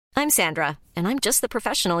I'm Sandra, and I'm just the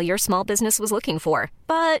professional your small business was looking for.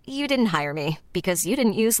 But you didn't hire me because you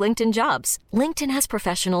didn't use LinkedIn Jobs. LinkedIn has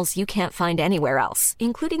professionals you can't find anywhere else,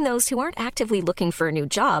 including those who aren't actively looking for a new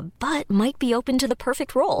job, but might be open to the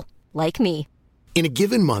perfect role, like me. In a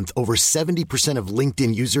given month, over 70% of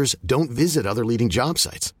LinkedIn users don't visit other leading job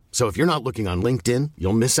sites. So if you're not looking on LinkedIn,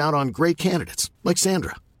 you'll miss out on great candidates like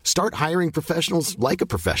Sandra. Start hiring professionals like a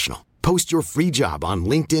professional. Post your free job on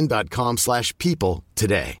linkedin.com/people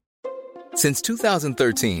today. Since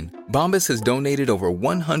 2013, Bombas has donated over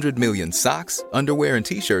 100 million socks, underwear, and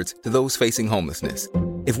T-shirts to those facing homelessness.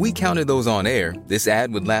 If we counted those on air, this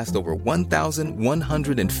ad would last over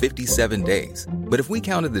 1,157 days. But if we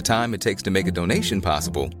counted the time it takes to make a donation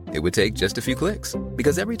possible, it would take just a few clicks.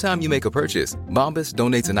 Because every time you make a purchase, Bombas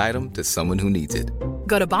donates an item to someone who needs it.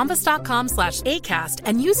 Go to bombas.com/ACAST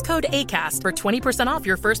and use code ACAST for 20% off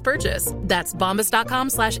your first purchase. That's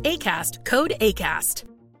bombas.com/ACAST, code ACAST.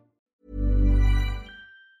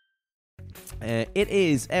 It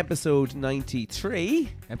is episode 93.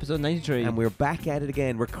 Episode 93. And we're back at it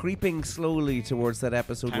again. We're creeping slowly towards that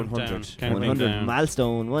episode 100. 100.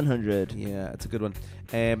 Milestone 100. Yeah, it's a good one.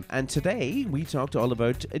 And today we talked all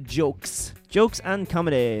about jokes. Jokes and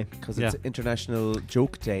comedy. Because it's International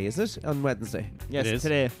Joke Day, is it? On Wednesday? Yes, it is.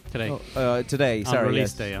 today. Today, sorry. On release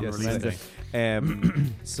yes. day. On Yes. release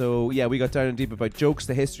day. So, yeah, we got down and deep about jokes,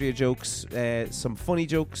 the history of jokes, some funny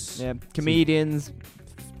jokes. Yeah, comedians,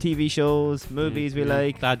 TV shows, movies we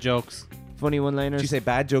like. Dad jokes. Funny one-liners. Did you say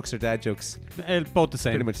bad jokes or dad jokes? Both the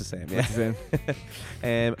same. Pretty much the same,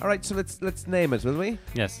 yeah. All right, so let's name it, will we?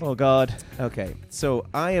 Yes. Oh, God. Okay, so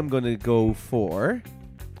I am going to go for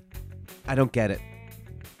I don't get it.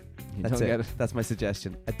 That's don't it. get it. That's my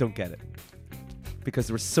suggestion. I don't get it. Because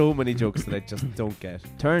there were so many jokes that I just don't get.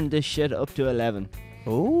 Turn this shit up to 11.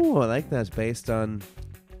 Oh, I like that. Based on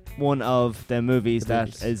one of the movies The that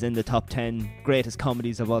movies. is in the top 10 greatest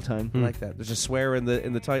comedies of all time. I like that. There's a swear in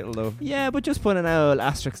the title though. Yeah, but just put an owl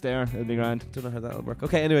asterisk there. It'll be grand. Don't know how that'll work.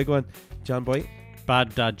 Okay, anyway, go on. John Boy.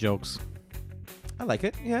 Bad dad jokes. I like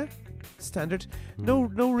it. Yeah, standard. No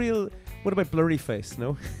real. What about blurry face?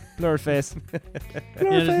 No. Blurred face.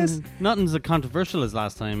 Blurry face. Nothing's as controversial as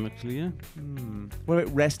last time, actually. Yeah. What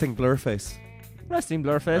about resting blur face? Resting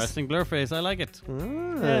blur face. Resting blur face. I like it.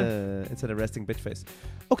 Instead of resting bitch face.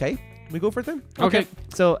 Okay, we go for it then. Okay.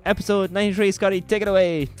 So, episode 93, Scotty, take it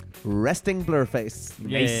away. Resting blur face.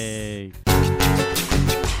 Yay.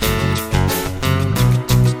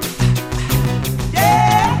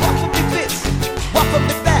 Yeah, walk for me this, walk for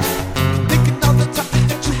me that. Thinking all the topics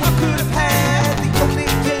that you could have had. The only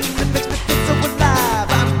game that makes me feel so alive.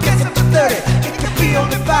 I'm guessing for 30, it could be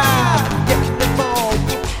only 5. Getting involved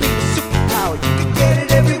would be a superpower. You can get it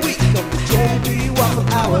every week on the JB Waffle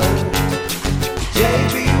Hour.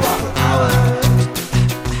 JB Waffle Hour.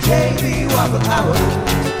 JB Waffle Hour.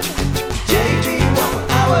 JB Waffle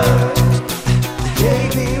Hour.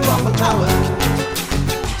 JB Waffle Hour.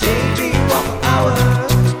 JB Waffle Hour.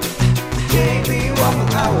 JB Waffle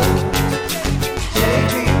Hour.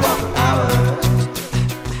 JB Waffle Hour.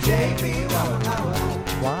 JB Waffle Hour.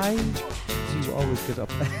 Why do you always get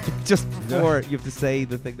up just before you have to say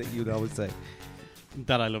the thing that you'd always say?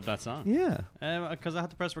 That I love that song. Yeah. Because I had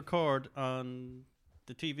to press record on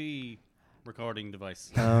the TV recording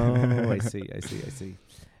device. Oh, I see.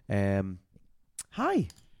 Hi.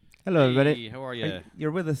 Hello, everybody. Hey, how are you?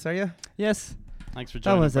 You're with us, are you? Yes. Thanks for That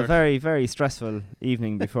joining. was a Bert. very, very stressful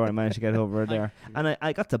evening before I managed to get over there. And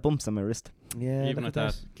I got the bumps on my wrist. Yeah. Even look at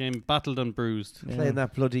at that. Game battled and bruised. Yeah. Playing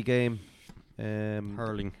that bloody game.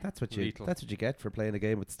 Hurling. That's what Lethal. you get for playing a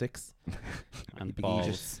game with sticks. And You balls.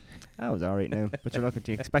 idiot. That was alright now, but you're not going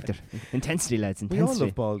to expect it. Intensity, lads, We all intensity.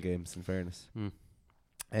 love ball games, in fairness.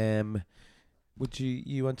 Would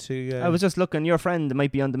you want to? I was just looking, your friend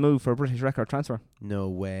might be on the move for a British record transfer. No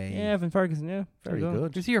way. Yeah, Evan Ferguson, yeah. Very There you go.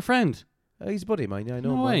 good. Is he your friend? He's a buddy of mine. Yeah, I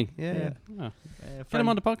know. No him way. well. Yeah. Yeah. Oh. Get Friend, him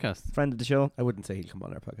on the podcast. friend of the show. I wouldn't say he'd come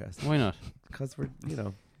on our podcast Why not? because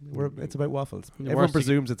it's about waffles. The Everyone worst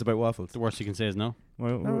presumes it's about waffles. The worst you can say is no.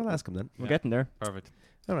 We're, No, I'll ask him then. we're getting there. Perfect.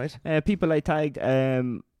 All right. People I tagged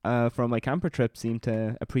from my camper trip seem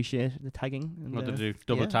to appreciate the tagging. And What did they do?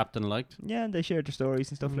 Double yeah. tapped and liked? yeah, and they shared their stories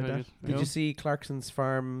and stuff like Very that. good. Did know? you see Clarkson's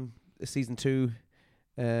Farm season 2?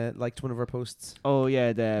 Liked one of our posts. Oh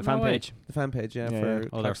yeah, the fan way. page. The fan page, yeah. Yeah, for yeah.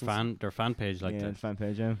 Oh, Clarkson's. their fan page like yeah, the that. fan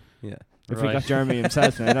page. Yeah. Yeah. If we Right. got Jeremy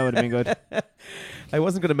himself, now that would have been good. I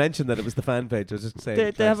wasn't going to mention that it was the fan page. I was just saying. They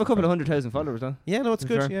have a Clarkson's couple of Farm. 100,000 followers, though. Yeah, no, it's To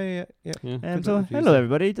good. be Yeah. Yeah. Good So reviews hello there.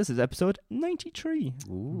 everybody. This is episode 93.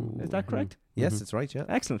 Ooh. Is that correct? Yes, Mhm. it's right. Yeah.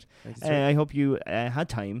 Excellent. 93. I hope you had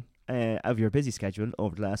time of your busy schedule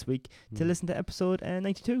over the last week to listen to episode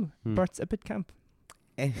 92. Mm. Bert's a bit camp.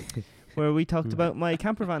 where we talked about my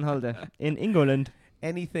camper van holiday in England.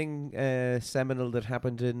 Anything seminal that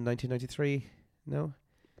happened in 1993? No?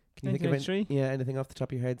 Can you think of 1993? anything off the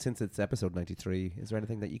top of your head since it's episode 93? Is there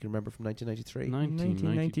anything that you can remember from 1993?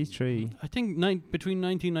 1993. I think between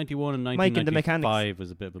 1991 and Mike and the 1995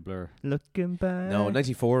 was a bit of a blur. Looking back. No,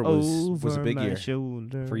 94 was a big over my year.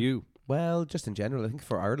 shoulder. For you. Well, just in general, I think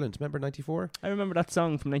for Ireland. Remember 94? I remember that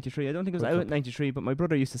song from 93. I don't think it was World out Cup. in 93, but my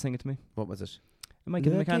brother used to sing it to me. What was it? Mike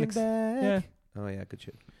and the Mechanics. Back. Yeah. Oh, yeah, good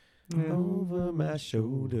shit. Yeah. Over my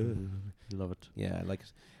shoulder. Love it. Yeah, I like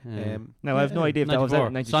it. No, I have no idea if that was out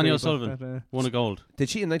in 93. Sonia but O'Sullivan that, won a gold. Did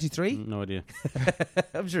she in 93? No idea.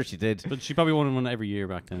 I'm sure she did. But she probably won one every year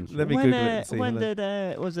back then. Let me when Google it and see. when Hold on.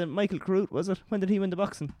 did was it Michael Carruth? Was it? When did he win the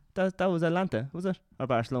boxing? That was Atlanta, was it, or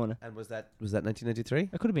Barcelona? And was that 1993?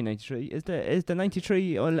 It could have been 93. Is the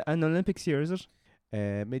 93 an Olympics year? Is it?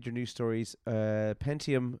 Major news stories.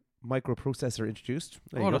 Pentium microprocessor introduced.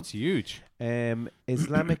 There you go. That's huge.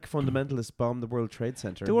 Islamic fundamentalists bomb the World Trade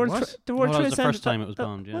Center. The World What? the Oh, World that Trade was the Center. first time it was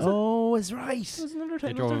bombed, yeah. Was it? Oh, is right. Was another They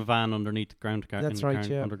time. drove a Was van underneath the ground car. That's in the right,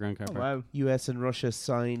 yeah. Underground car there? park. Oh, wow. US and Russia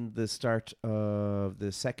signed the start of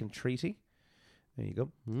the second treaty. There you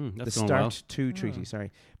go. That's the going Start well. 2 treaty,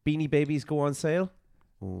 sorry. Beanie Babies go on sale.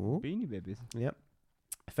 Oh. Beanie Babies. Yep.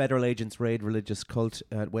 Federal agents raid religious cult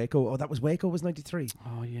at Waco. Oh, that was Waco, was 93.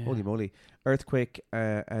 Oh, yeah. Holy moly. Earthquake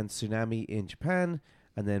and tsunami in Japan.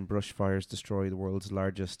 And then brush fires destroy the world's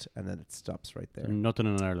largest. And then it stops right there. Nothing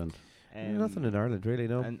in Ireland. Nothing in Ireland, really,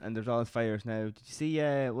 no. And there's all fires now. Did you see?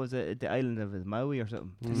 Was it the island of Maui or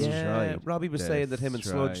something? Yeah, Destroyed. Robbie was saying that him and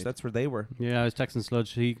Sludge, Destroyed. that's where they were. Yeah, I was texting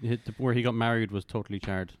Sludge. He hit where he got married was totally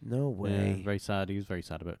charred. No way. Yeah, very sad. He was very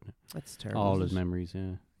sad about it. That's terrible. All isn't his it? memories,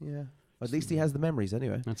 yeah. Yeah. At least he has the memories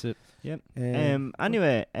anyway. That's it. Yep. Um,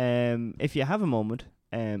 Anyway, if you have a moment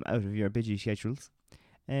out of your busy schedules,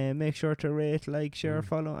 make sure to rate, like, share,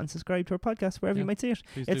 follow, and subscribe to our podcast wherever you might see it.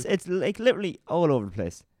 Please It's like literally all over the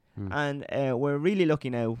place. Mm. And we're really lucky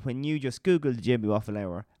now when you just Google the JB Waffle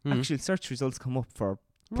Hour. Actual search results come up for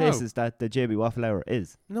places that the JB Waffle Hour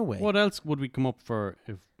is. no way. What else would we come up for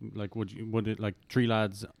if, like, would it, like, Three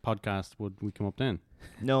Lads podcast, would we come up then?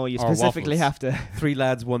 No, you Or specifically waffles. have to. 3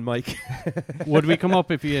 lads, 1 mic. Would we come up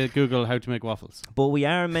if you Google how to make waffles? But we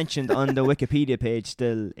are mentioned on the Wikipedia page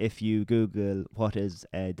still if you Google what is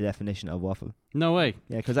the definition of waffle. No way.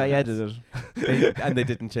 Yeah, because I edited it. And they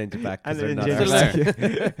didn't change it back. 'cause And they're they not didn't ours. change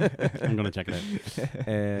it I'm going to check it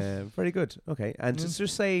out. Very good. Okay. And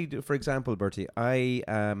just say, for example, Bertie, I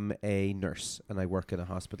am a nurse and I work in a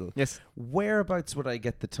hospital. Yes. Whereabouts would I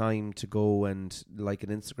get the time to go and like an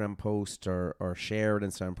Instagram post or share an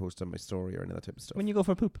Instagram post on my story or any of that type of stuff? When you go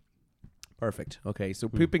for a poop. Perfect. Okay, so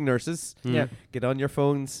pooping nurses, Yeah. get on your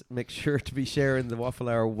phones. Make sure to be sharing the Waffle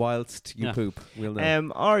Hour whilst you Yeah. poop. We'll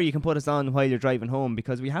know. Or you can put us on while you're driving home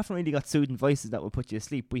because we haven't really got soothing voices that will put you to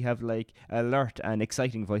sleep. We have like alert and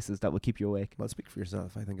exciting voices that will keep you awake. Well, speak for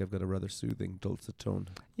yourself. I think I've got a rather soothing, dulcet tone.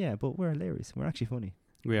 Yeah, but we're hilarious. We're actually funny.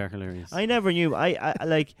 We are hilarious. I never knew. I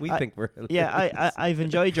like. We I- think we're hilarious. Yeah, I've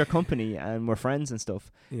enjoyed your company and we're friends and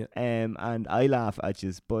stuff. Yeah. And I laugh at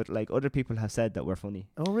you, but like other people have said that we're funny,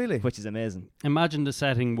 Oh, really? which is amazing. Imagine the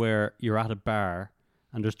setting where you're at a bar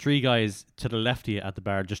and there's 3 guys to the left of you at the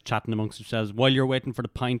bar just chatting amongst themselves while you're waiting for the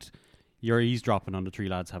pint. You're eavesdropping on the 3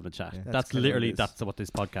 lads having a chat. Yeah. That's That's kinda literally what it is. that's what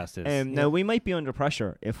this podcast is. Now we might be under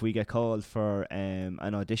pressure if we get called for an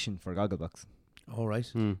audition for Gogglebox All right.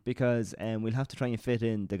 because we'll have to try and fit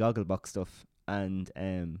in the Gogglebox stuff and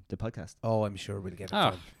the podcast. Oh, I'm sure we'll get it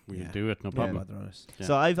Ah, done. we'll Yeah. do it, no Yeah. problem. Bother on it. Yeah.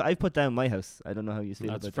 So I've put down my house. I don't know how you feel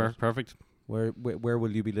That's about that. perfect. Where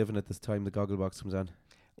will you be living at this time the Gogglebox comes on?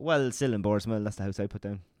 Well, still in Borsmell. That's the house I put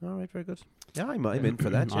down. All right, very good. Yeah, I'm in for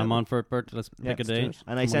that. I'm yeah. on for it, Bert. Let's Yeah, pick a let's day. do it.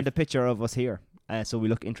 And I sent a picture of us here, so we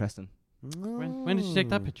look interesting. When did you take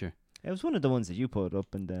that picture? It was one of the ones that you put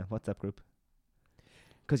up in the WhatsApp group.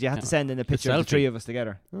 Because you had to send in a The picture of the selfie. 3 of us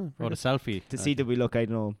together Oh, Or the selfie? to see that we look, I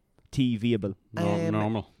don't know, TVable.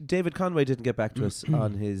 Normal. David Conway didn't get back to us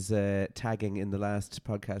on his tagging in the last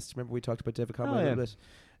podcast. Remember we talked about David Conway a little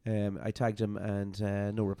bit? I tagged him and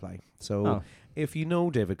no reply. So if you know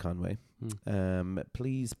David Conway,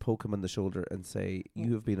 please poke him on the shoulder and say,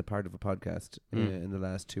 you have been a part of a podcast in the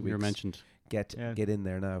last 2 weeks. You're mentioned. Get in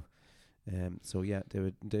there now. So yeah,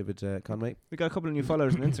 David Conway. We got a couple of new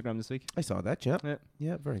followers on Instagram this week. I saw that, yeah. Yeah.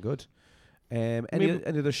 Yeah, very good. Any Maybe-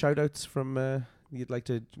 other shout outs from you'd like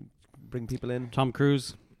to bring people in? Tom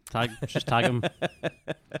Cruise. Just tag him.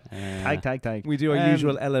 Tag. We do our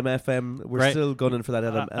usual LMFM. We're Great. still gunning for that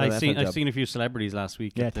LMFM I've job. seen a few celebrities last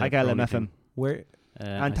week. Yeah, at the tag Brony LMFM. thing. Where?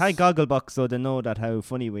 And tag Gogglebox so they know that how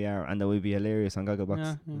funny we are and that we'll be hilarious on Gogglebox.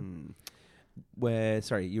 Yeah, yeah.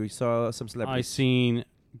 Sorry, you saw some I celebrities. seen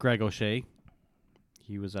Greg O'Shea.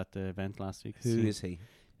 He was at the event last week. Who is he?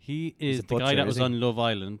 He He's is a the guy butcher, that is was he? on Love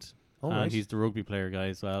Island. Oh, and right. he's the rugby player guy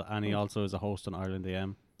as well. And he also is a host on Ireland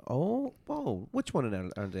AM. Oh, which one in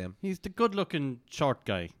Ireland? He's the good-looking short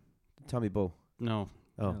guy. Tommy Bow. No,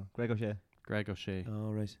 Oh, No, Greg O'Shea. Greg O'Shea. oh,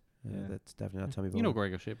 right. Yeah. That's definitely not Tommy Bow. You know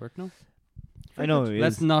Greg O'Shea, Bert, no? I know. he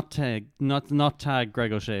Let's is. not tag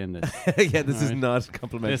Greg O'Shea in this. Yeah, this is Alright. not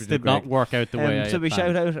complimentary. This to did not Greg. work out the way I So had we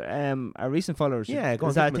shout planned. out our recent followers. Yeah, go on,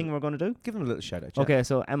 Is that a give them thing we're going to do? Give them a little shout out. Jack. Okay,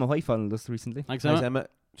 so Emma White followed us recently. Thanks, Thanks, Emma. Emma.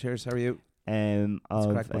 Cheers. How are you?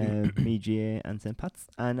 Of crack, buddy. me, GA, and St. Pat's.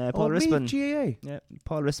 And Paul me, Rispin. GAA. Yeah,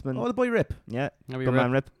 Paul Rispin. Oh, the boy Rip. Yeah, How are you, good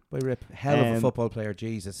man Rip? Rip. Boy Rip. Hell of a Um, football player.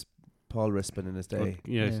 Jesus. Paul Rispin in his day.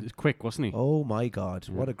 Yeah, Yeah. it's quick, wasn't he? Oh my God!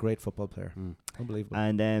 Yeah. What a great football player. Mm. Unbelievable.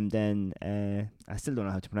 And then I still don't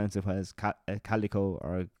know how to pronounce it. Was Calico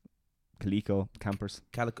or Calico Campers.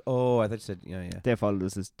 Oh, I thought you said yeah. They followed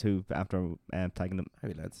us as two after tagging them.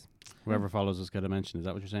 Howdy, lads. Whoever follows us get a mention. Is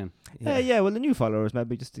that what you're saying? Yeah. Well, the new followers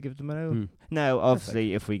maybe just to give them a out. Hmm. Now,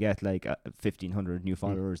 obviously, if we get like 1,500 new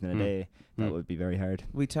followers in a Mm. day, that Mm. would be very hard.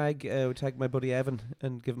 We tag my buddy Evan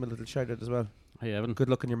and give him a little shout out as well. Hey, Evan. Good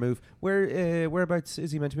luck on your move. Whereabouts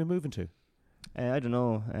is he meant to be moving to? I don't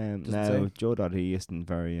know. Does it Now, say? Joe Dotty isn't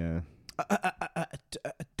very.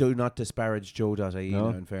 Do not disparage Joe.ie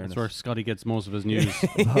No. now, in fairness. That's where Scotty gets most of his news.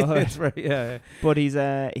 That's right, yeah. But he's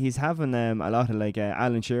having a lot of like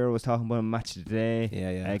Alan Shearer was talking about him match of the day.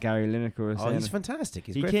 Yeah. Gary Lineker was Oh, saying he's it. fantastic.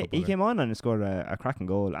 He's he great came, footballer. he came on and scored a cracking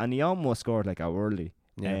goal, and he almost scored like a whirly.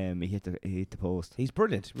 Yeah. He hit the post. He's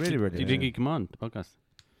brilliant. Really brilliant. Do you think he come on the podcast?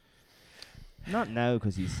 Not now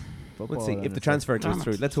because he's football. Let's see and if the it's transfer Damn goes it.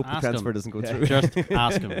 through. Let's hope the Ask transfer him. doesn't go Yeah. through. Just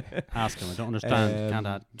ask him. Ask him. I don't understand. Um,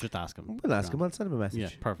 Can't just ask him. We'll ask him. We'll send him a message. Yeah,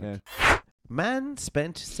 perfect. Man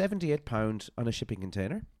spent £78 on a shipping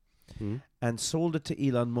container and sold it to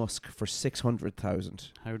Elon Musk for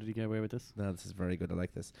 $600,000. How did he get away with this? No, this is very good. I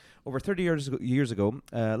like this. Over 30 years ago,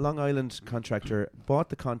 a Long Island contractor bought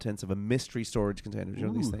the contents of a mystery storage container. You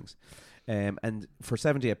know these things. And for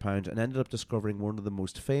 £78 and ended up discovering one of the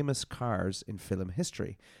most famous cars in film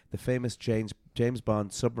history. The famous James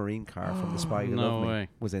Bond submarine car from The Spy Who No Loved Me way.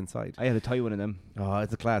 was inside. I had to tie one of them. Oh,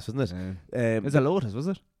 it's a class, wasn't it? It was a Lotus, was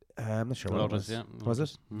it? I'm not sure what it Lotus, was. yeah. Was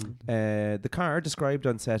it? Mm. The car, described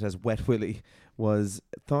on set as Wet Willie, was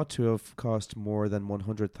thought to have cost more than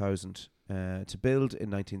 $100,000 to build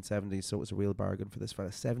in 1970. So it was a real bargain for this fella.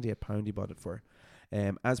 £78 he bought it for.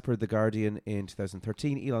 As per The Guardian, in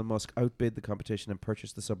 2013, Elon Musk outbid the competition and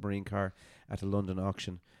purchased the submarine car at a London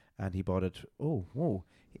auction, and he bought it. Oh, whoa!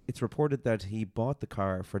 It's reported that he bought the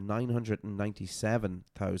car for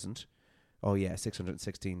 $997,000. Oh yeah,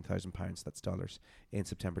 £616,000. That's dollars in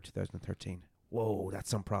September 2013. Whoa, that's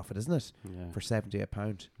some profit, isn't it? Yeah. For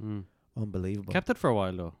 £78. Mm. Unbelievable. Kept it for a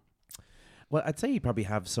while though. Well, I'd say he'd probably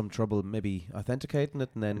have some trouble maybe authenticating it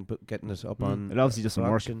and then getting it up on It obviously doesn't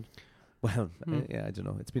work. auction. Well, yeah, I don't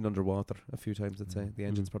know. It's been underwater a few times. I'd say the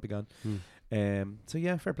engine's probably gone. So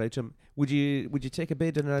yeah, fair play to him. Would you take a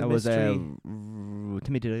bid in a That was mystery?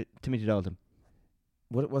 Timothy Dalton.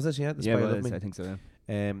 What was it? Yeah, the Yeah, Spy Who well, Loved Me. I think so.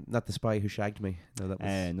 Yeah. Not the Spy Who Shagged Me. No, that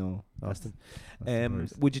was No, Austin. that's the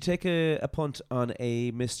worst. Would you take a punt on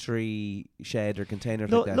a mystery shed or container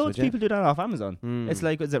like that? Loads would of you? people do that off Amazon. Mm. It's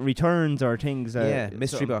like, is it returns or things? Yeah,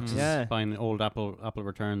 mystery so- boxes. Yeah, Buying old Apple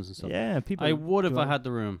returns and stuff. yeah. People. I would if do I it. had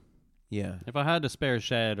the room. Yeah. If I had a spare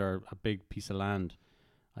shed or a big piece of land,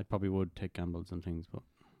 I probably would take gambles and things. But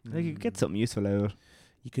Like you could get something useful out of it.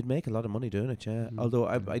 You could make a lot of money doing it, yeah. Mm. Although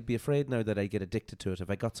I'd be afraid now that I'd get addicted to it. If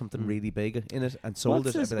I got something really big in it and sold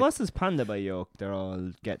What's it, I'd this, be like, what's this Panda Buy yoke? They're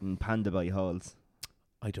all getting Panda Buy hauls.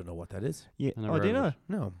 I don't know what that is. Yeah. I never Oh, do you heard of know? it.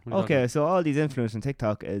 No. What are you Okay, so all these influencers on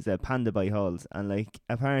TikTok is Panda Buy hauls, and like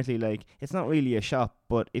apparently like it's not really a shop,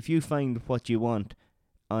 but if you find what you want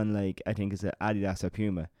on like I think it's a Adidas or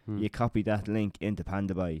Puma, you copy that link into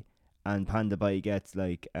Panda Buy, and Panda Buy gets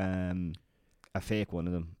like a fake one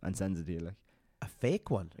of them and sends it to you like. A fake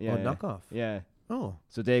one? Yeah, Oh, yeah. knockoff? Yeah. Oh,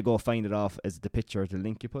 So they go find it off as the picture of the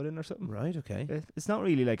link you put in or something. right, okay. It's not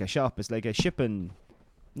really like a shop. It's like a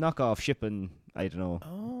knockoff shipping. I don't know.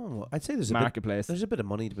 Oh, I'd say there's Marketplace. there's a bit of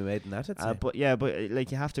money to be made in that, I'd say. But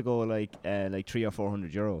like you have to go like €300 or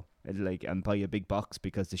 €400, like and buy a big box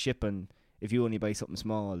because the shipping. If you only buy something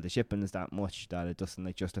small, the shipping is that much that it doesn't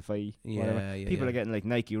like justify. Whatever. Yeah, People yeah. are getting like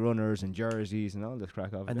Nike runners and jerseys and all this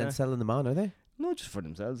crack off. And then selling them on, are they? no, just for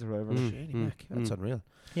themselves or whatever. Shady Mac. That's unreal.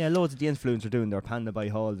 Yeah, loads of the influencers are doing their Panda Buy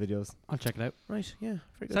haul videos. I'll check it out. Right, yeah,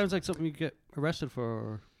 very good. Sounds like something you get arrested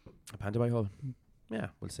for. A Panda Buy haul. Yeah,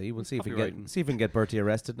 we'll see. We'll see if we Copywriting. can see if we can get Bertie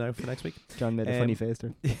arrested now for next week. John made a funny face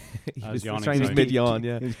there. He I was was yawning, trying to sorry. mid yawn.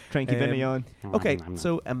 Yeah. He was trying to keep in a yawn. Okay,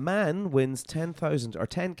 so a man wins 10,000 or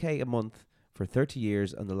 10k a month for 30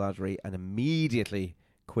 years on the lottery and immediately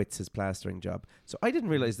quits his plastering job. So I didn't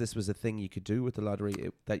realize this was a thing you could do with the lottery,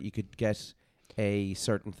 that you could get a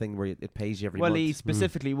certain thing where it pays you every month. Well, he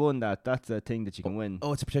specifically won that. That's a thing that you can win.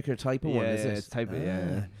 Oh, it's a particular type of one, is it? It's type of,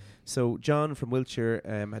 yeah. So John from Wiltshire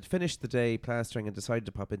had finished the day plastering and decided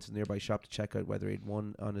to pop into the nearby shop to check out whether he'd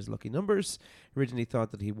won on his lucky numbers. Originally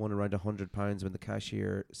thought that he won around £100 when the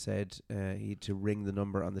cashier said he had to ring the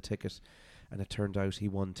number on the ticket, and it turned out he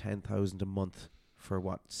won 10,000 a month for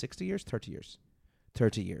what, 60 years, 30 years,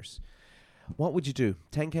 30 years. What would you do?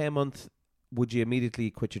 10k a month? Would you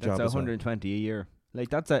immediately quit your job? That's 120 a year. Like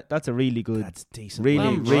that's a really good. That's decent.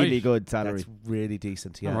 Really good salary. That's really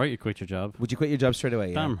decent. Yeah. Damn right, you quit your job. Would you quit your job straight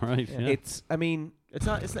away? Damn right. Yeah. Yeah. It's. I mean, It's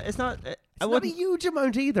not. it's not a huge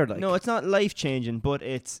amount either. Like, No, it's not life changing, but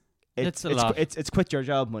it's It's a lot. It's quit your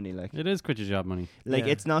job money. Like It is quit your job money. like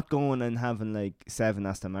Yeah. it's not going and having like 7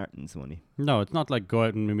 Aston Martins money. No, it's not like go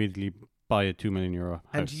out and immediately buy a €2 million house.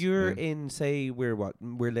 and you're in, say, we're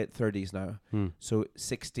late 30s now. Hmm. So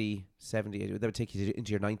 60, 70, that would take you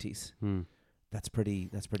into your 90s. Hmm. That's pretty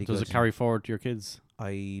Does good. it carry forward to your kids?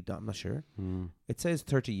 I'm not sure. Hmm. It says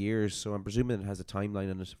 30 years, so I'm presuming it has a timeline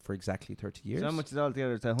on it for exactly 30 years. So how much is it all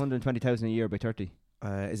together? It's 120,000 a year by 30.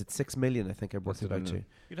 Is it 6 million? I think I worked That's it what out I to. know.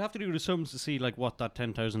 You'd have to do the sums to see like what that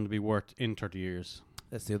 10,000 would be worth in 30 years.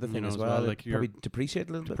 That's the other You thing know, as as well. well, Like like you're probably depreciate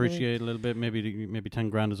a little bit. Depreciate a little bit. Maybe 10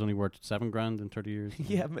 grand is only worth 7 grand in 30 years.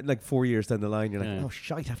 maybe. Yeah, but like 4 years down the line, you're like, Yeah. oh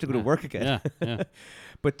shite, I have to go to Yeah. work again. Yeah, yeah.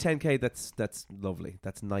 But 10k, that's lovely.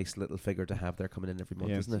 That's a nice little figure to have there coming in every month,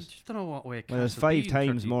 Yeah. isn't I it? just don't know what way. Well, it's cash would 5 be in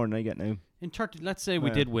times 30 more than I get now. in 30. Let's say we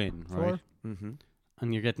Yeah. did win, right? Mm-hmm.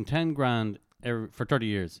 And you're getting 10 grand for 30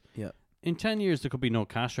 years. Yeah. In 10 years, there could be no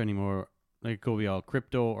cash anymore. Like it could be all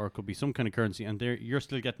crypto or it could be some kind of currency, and you're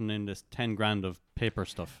still getting in this 10 grand of paper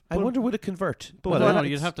stuff. I wonder would it convert? But I what don't know.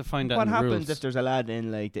 happens- You'd have to find out. What in the happens rules. if there's a lad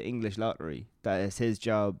in like the English lottery that is his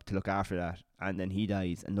job to look after that, and then he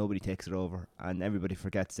dies and nobody takes it over, and everybody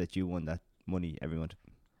forgets that you won that money every month?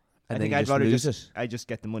 And I then think you I'd just rather lose just it. I just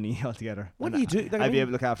get the money altogether. What and do you do? Like, I I'd be mean, able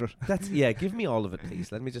to look after it. That's give me all of it,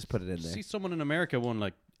 please. Let me just put it in there. See, someone in America won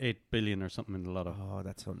like 8 billion or something in the lotto. Oh,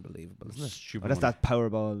 that's unbelievable, isn't it? Stupid Oh, that's money. that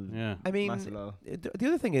Powerball. Yeah. I mean, massive law. the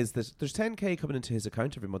other thing is that there's 10k coming into his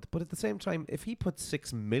account every month, but at the same time, if he puts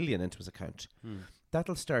 6 million into his account,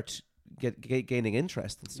 that'll start gaining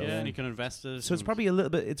interest and stuff. Yeah, and you can invest it. So it's and- probably a little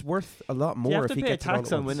bit. It's worth a lot Do more you have if to he pay gets it all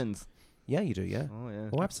tax at on once. winnings? Yeah, you do. Yeah. Oh yeah.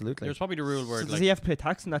 Oh, absolutely. There's probably the rule where So like does he have to pay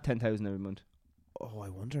tax on that 10,000 every month? Oh, I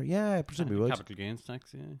wonder. Yeah, I presume he would. capital gains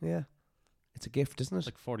tax. Yeah, Yeah, it's a gift, isn't it? it's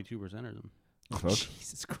like 42% or something. Oh,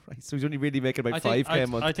 Jesus Christ! So he's only really making about I think, 5k a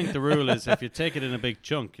month. I think the rule is if you take it in a big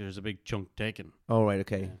chunk, there's a big chunk taken. Oh, right.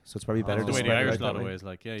 Okay. Yeah. So it's probably better That's to the way the spread it Irish out that lotto way. is.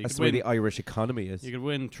 Like, yeah, you That's could the way win. the Irish economy is. You could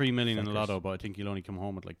win 3 million in the Fuckers. lotto, but I think you'll only come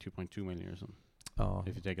home with like 2.2 million or something Oh,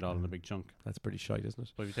 if you take it all in a big chunk. that's pretty shite, isn't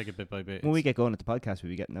it? But if you take it bit by bit, When we it's- get going at the podcast, will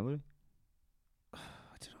we getting that? Will we? I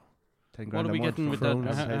don't know. 10 what grand are a we month getting for with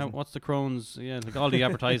that? advertising. What's the crones? Yeah, like all the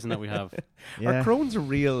advertising that we have. Yeah. Are crones a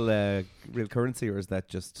real currency, or is that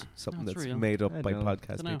just something it's that's real. made up I by don't know.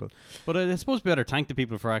 podcast Dunno. people? But I suppose we better thank the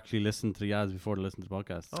people for actually listening to the ads before they listen to the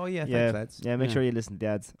podcast. Oh yeah, yeah, thanks, lads. yeah. Make Yeah. sure you listen to the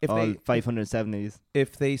ads. If All they- 507 of these.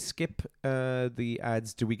 If they skip the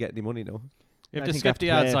ads, do we get any money? No. If I they think skip after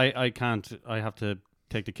the ads, play- I can't. I have to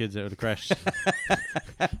take the kids out of the creche.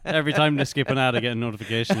 Every time they skip an ad, I get a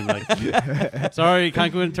notification like, "Sorry, you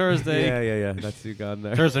can't go in Thursday. Yeah. That's you gone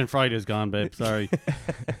there. Thursday and Friday is gone, babe. Sorry, you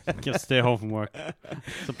have to stay home from work.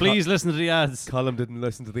 So please listen to the ads. Colin didn't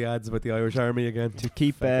listen to the ads about the Irish Army again. To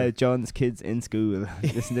keep John's kids in school,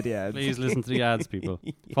 listen to the ads. Please listen to the ads, people.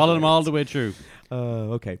 Follow them all the way through.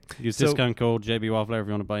 Okay. Use So- discount code JB Waffler if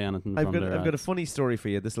you want to buy anything I've from got their I've got a ads. funny story for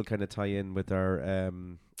you. This will kind of tie in with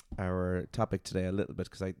our topic today a little bit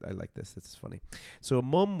because I like this. This is funny. So a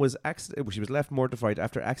mum was she was left mortified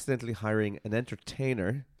after accidentally hiring an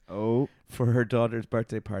entertainer Oh, for her daughter's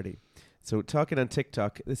birthday party. So talking on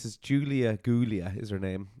TikTok, this is Julia Gulia is her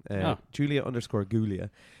name. Julia_Gulia.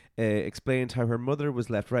 Explained how her mother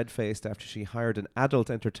was left red-faced after she hired an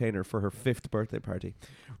adult entertainer for her 5th birthday party.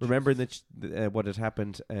 Remembering that what had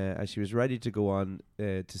happened as she was ready to go on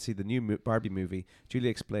to see the new Barbie movie,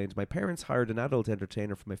 Julia explained, "My parents hired an adult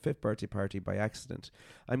entertainer for my 5th birthday party by accident.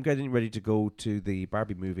 I'm getting ready to go to the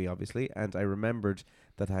Barbie movie, obviously, and I remembered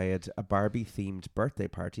that I had a Barbie-themed birthday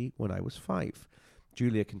party when I was 5.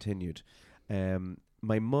 Julia continued,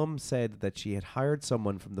 "My mum said that she had hired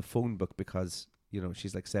someone from the phone book because, you know,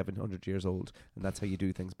 she's like 700 years old, and that's how you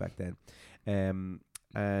do things back then.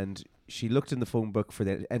 and she looked in the phone book for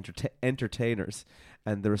the entertainers,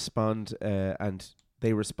 and they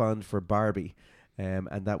respond for Barbie, and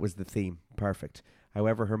that was the theme. Perfect.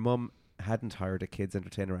 However, her mum hadn't hired a kids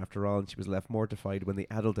entertainer after all, and she was left mortified when the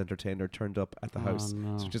adult entertainer turned up at the house.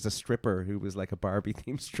 No. So just a stripper who was like a Barbie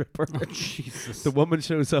themed stripper. Oh, Jesus. The woman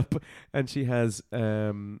shows up, and she has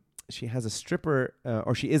a stripper,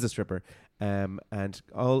 or she is a stripper, and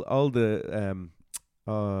all the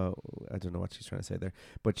I don't know what she's trying to say there,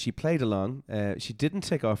 but she played along. She didn't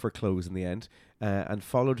take off her clothes in the end, and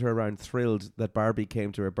followed her around, thrilled that Barbie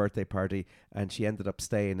came to her birthday party, and she ended up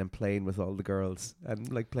staying and playing with all the girls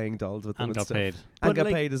and like playing dolls with them And got stuff. paid. And But, got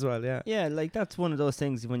like, paid as well. Yeah. Yeah, like that's one of those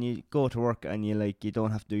things when you go to work and you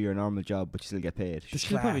don't have to do your normal job, but you still get paid. The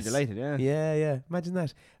She'll probably be class. delighted, yeah. Yeah. Imagine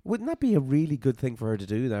that. Wouldn't that be a really good thing for her to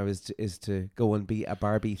do now? Is to go and be a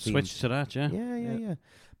Barbie themed. Switch to that, yeah. Yeah.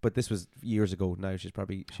 But this was years ago. Now should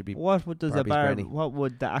be. What would does Barbie's granny. What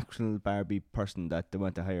would the actual Barbie person that they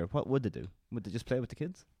want to hire? What would they do? Would they just play with the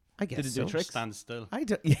kids? I guess Did it do so. tricks? Stand still. I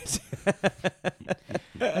don't. Yes.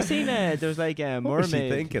 I seen there's like a What was she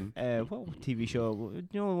mermaid. thinking? What TV show?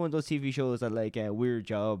 You know, one of those TV shows that like Weird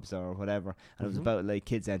Jobs or whatever, and it was about like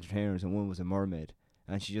kids entertainers, and one was a mermaid,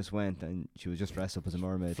 and she just went and she was just dressed up as a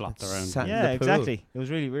mermaid. Flopped around. Sat in Yeah, the pool. exactly. It was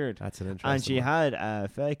really weird. That's an interesting. And she one. had a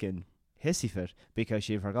fucking hissy fit because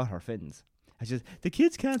she forgot her fins. I just the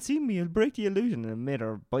kids can't see me. It'll break the illusion, and made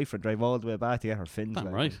her boyfriend drive all the way back to get her fins. Damn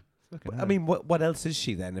like, right. fucking I hell. mean, what else is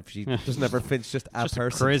she then? If she doesn't have her fins, just a Just a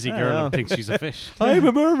person. crazy I girl know. who thinks she's a fish. I'm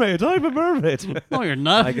a mermaid. I'm a mermaid. No, you're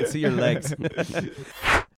not. I can see your legs.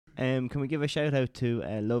 Can we give a shout out to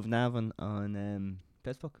Love Navan on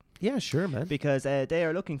Facebook? Yeah, sure, man. Because they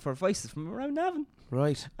are looking for voices from around Navan.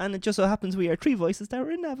 Right. And it just so happens we are 3 voices that are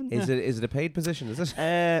in Navan. Is it a paid position? Is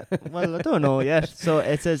it? Well, I don't know yet. So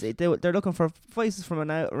it says they're looking for voices from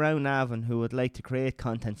around Navan who would like to create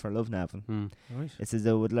content for Love Navan. Right. It says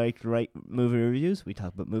they would like to write movie reviews. We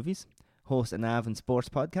talk about movies. Host a Navan sports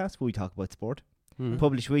podcast where we talk about sport.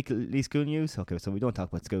 Publish weekly school news. Okay, so we don't talk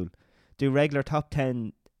about school. Do regular top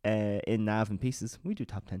 10 in Navan pieces. We do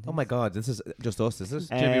top 10 things. Oh my God, this is just us, is it?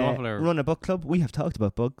 Jimmy Waffler. Run a book club. We have talked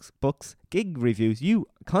about books, gig reviews. You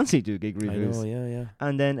constantly do gig reviews. I know, yeah.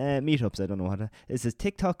 And then meetups. I don't know what it says.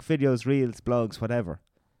 TikTok videos, reels, blogs, whatever.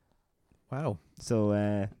 Wow. So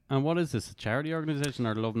And what is this? A charity organisation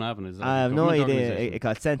or Love Navan? Is that I a have no government idea. organisation? It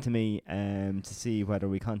got sent to me to see whether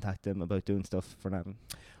we contact them about doing stuff for Navan.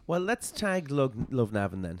 Well, let's tag Love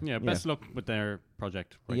Navan then. Yeah, best luck with their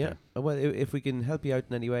project. Right Yeah. there. Well, if we can help you out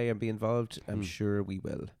in any way and be involved, I'm sure we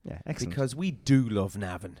will. Yeah, excellent. Because we do love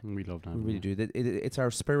Navan. We love Navan. We really do. It's our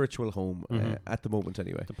spiritual home at the moment,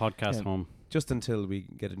 anyway. The podcast Yeah. home. Just until we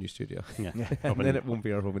get a new studio. Yeah. And then it won't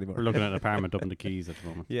be our home anymore. We're looking at an apartment up in the Keys at the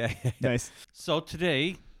moment. Yeah. Nice. So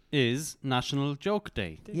today is National Joke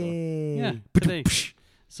Day. Yay. Yeah, today.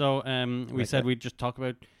 So we Like said that. we'd just talk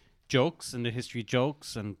about jokes and the history of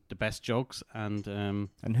jokes and the best jokes and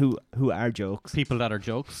And who are jokes? people that are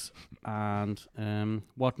jokes and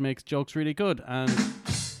what makes jokes really good. And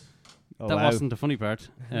Oh, that wow. wasn't the funny part.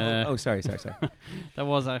 Sorry. That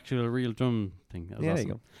was actually a real drum thing. That was Yeah, awesome.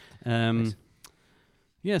 there you go. Nice.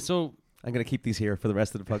 Yeah, so I'm going to keep these here for the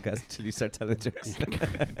rest of the podcast until you start telling jokes.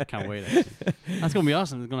 can't wait. Actually. That's going to be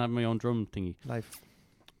awesome. I'm going to have my own drum thingy. Life.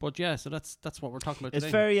 But yeah, so that's what we're talking about It's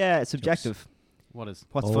today. very subjective. What is?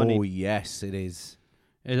 What's Oh, funny? yes, it is.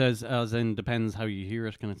 It is, as in depends how you hear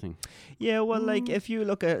it kind of thing. Yeah, well, like if you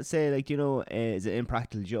look at, say, like is it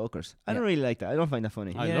Impractical Jokers? I don't really like that. I don't find that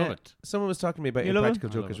funny. I Yeah. love it. Someone was talking to me about You love Impractical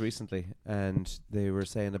it? I love Jokers it. recently, and they were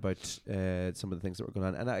saying about some of the things that were going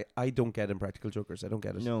on. And I don't get Impractical Jokers. I don't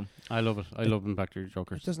get it. No. I love it. I love Factory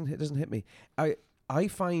Jokers. It doesn't hit me. I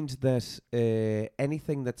find that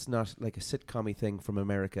anything that's not like a sitcom-y thing from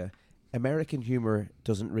America, American humor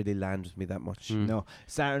doesn't really land with me that much. No.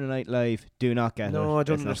 Saturday Night Live, do not get it. No, I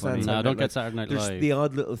don't It's not understand funny. No, I Saturday don't Night get Live. Saturday Night There's Live. the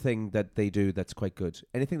odd little thing that they do that's quite good.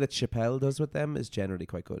 Anything that Chappelle does with them is generally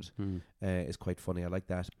quite good. Is quite funny. I like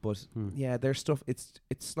that. But yeah, their stuff.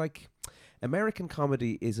 It's like American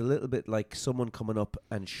comedy is a little bit like someone coming up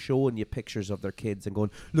and showing you pictures of their kids and going,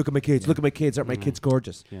 "Look at my kids. Look at my kids. Aren't my kids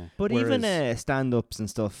gorgeous?" Yeah. But Whereas- even stand-ups and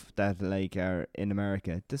stuff that like are in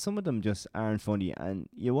America, some of them just aren't funny. And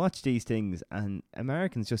you watch these things, and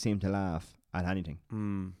Americans just seem to laugh at anything.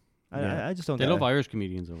 Mm. I just don't. They get love it. Irish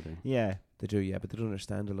comedians over there. Yeah, They do, yeah, but they don't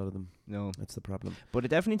understand a lot of them. No, That's the problem. but it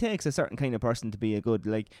definitely takes a certain kind of person to be a good,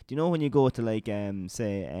 like, do you know when you go to like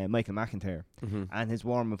say Michael McIntyre Mm-hmm. and his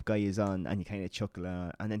warm up guy is on and you kind of chuckle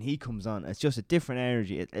and then he comes on, it's just a different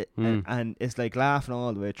energy, and it's like laughing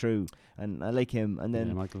all the way through, and I like him. And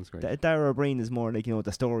then Michael's great. Darragh O'Brien is more like, you know,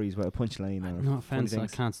 the stories with a punchline or No offense, I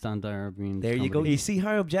things. can't stand Darragh O'Brien's There you go. comedy. You see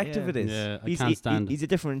how objective Yeah. it is. Yeah, I He's, can't stand he's a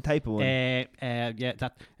different type of one. yeah,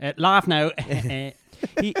 that laugh now.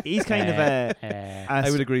 He's kind of I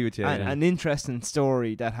would agree with you. an interesting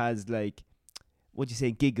story that has like, would you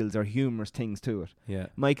say, giggles or humorous things to it. Yeah.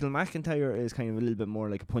 Michael McIntyre is kind of a little bit more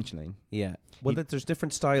like a punchline. Yeah. Well, there's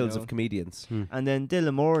different styles know. of comedians. And then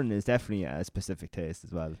Dylan Moran is definitely a specific taste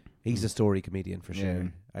as well. He's a story comedian for sure. Yeah.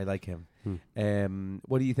 I like him.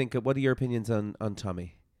 What do you think? What are your opinions on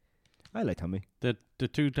Tommy? I like Tommy. The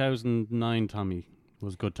 2009 Tommy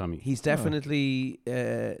was good Tommy. He's definitely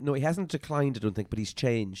no, he hasn't declined, I don't think, but he's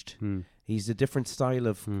changed. He's a different style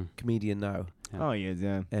of comedian now. Yeah. Oh, he is,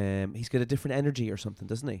 yeah. He's got a different energy or something,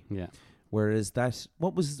 doesn't he? Yeah. Whereas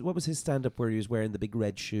what was his stand up where he was wearing the big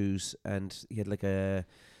red shoes and he had a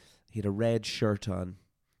red shirt on,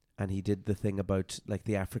 and he did the thing about like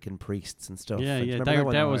the African priests and stuff. Yeah, And do yeah, you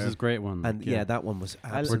remember that was his great one. And yeah, that one was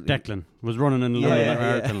where absolutely Declan was running in the little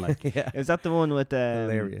marathon, like. yeah. Is that the one with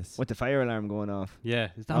Hilarious. with the fire alarm going off? Yeah,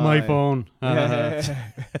 is that Oh, my yeah. phone?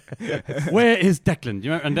 Where is Declan? Do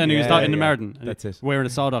you remember? And then he was Yeah, in the yeah. marathon. That's it. Wearing a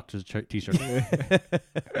Saw Doctor's t-shirt.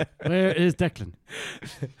 Where is Declan?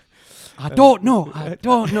 I don't know.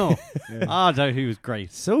 He was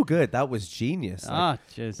great. So good. That was genius. Like,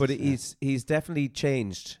 Jesus. but he's definitely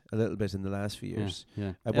changed a little bit in the last few years.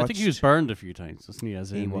 Yeah. I I think he was watched- burned a few times, wasn't he?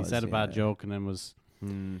 As He in, he was, said a bad yeah. joke and then was.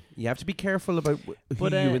 You have to be careful about who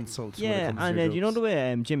But, you insult. when it Yeah, comes to and your you know jokes. the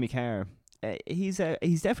way Jimmy Carr, he's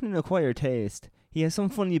definitely an acquired taste. He has some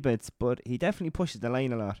funny bits, but he definitely pushes the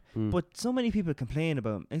line a lot. But so many people complain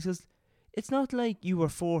about him. It's just, it's not like you were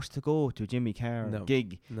forced to go to a Jimmy Carr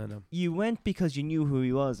gig. No. You went because you knew who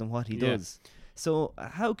he was and what he does. So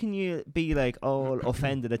how can you be like all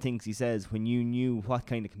offended at things he says when you knew what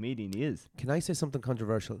kind of comedian he is? Can I say something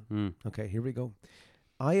controversial? Okay, here we go.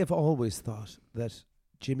 I have always thought that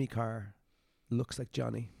Jimmy Carr looks like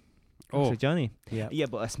Johnny. So Johnny. Yeah. Yeah,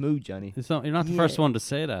 but a smooth Johnny. You're not the first one to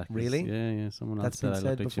say that. 'cause Really? Yeah. Someone else That's said been I said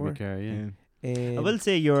look like Jimmy before? Carr. Yeah. I will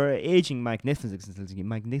say you're aging magnificently.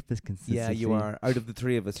 Yeah, you are. Out of the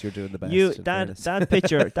three of us, you're doing the best. You in that fairness.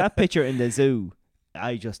 that picture in the zoo,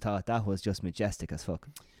 I just thought that was just majestic as fuck.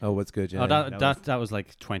 Oh, what's good? Yeah. Oh, that was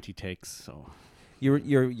like 20 takes. So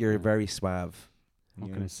You're very suave.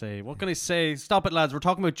 what can I say? What can I say? Stop it, lads. We're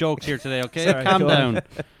talking about jokes here today. Okay, Sorry, calm go on.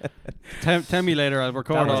 down. Tell me later. I'll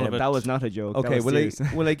record all of it. That was not a joke. Okay, that was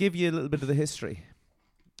serious. will I give you a little bit of the history?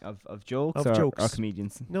 of jokes Of or, jokes. or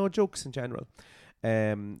comedians? No, jokes in general.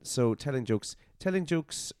 So telling jokes.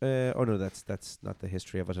 Oh no, that's not the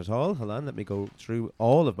history of it at all. Hold on, let me go through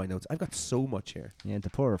all of my notes. I've got so much here. Yeah, the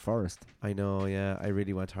poorer forest. I know. Yeah, I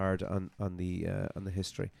really went hard on the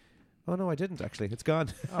history. Oh no, I didn't actually. It's gone.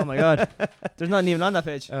 Oh my god, there's nothing even on that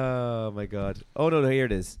page. Oh my god. Oh no, here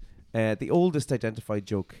it is. The oldest identified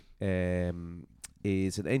joke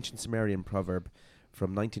is an ancient Sumerian proverb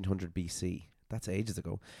from 1900 BC. That's ages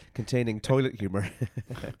ago. Containing toilet humor,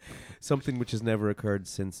 something which has never occurred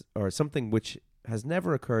since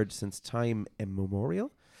time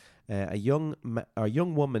immemorial. A young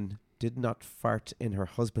woman did not fart in her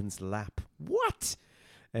husband's lap. What?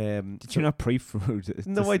 Did you not pre-fruit it?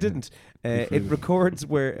 No, I didn't. Its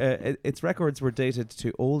records were dated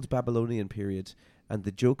to Old Babylonian period, and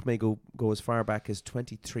the joke may go as far back as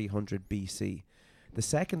 2300 BC. The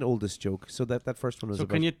second oldest joke, so that first one was So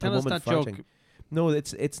about can you tell a us woman that farting. joke? No,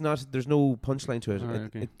 it's not. There's no punchline to it. Alright,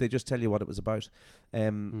 okay. They just tell you what it was about.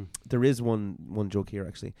 There is one joke here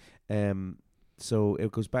actually. So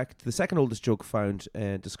it goes back to the second oldest joke found,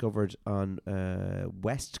 discovered on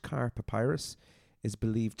Westcar papyrus, is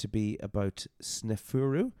believed to be about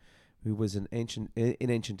Snefru, who was in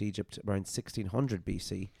ancient Egypt around 1600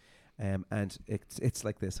 BC. And it's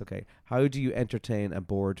like this. Okay, how do you entertain a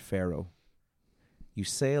bored pharaoh? You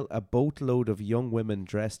sail a boatload of young women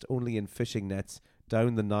dressed only in fishing nets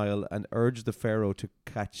down the Nile and urge the pharaoh to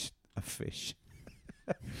catch a fish.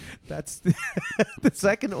 That's the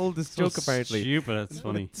second oldest joke, apparently. Stupid. That's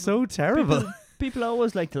funny. It's so terrible. People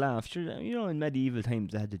always like to laugh. Sure, you know, in medieval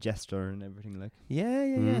times they had the jester and everything like.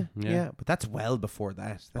 Yeah. yeah. But that's well before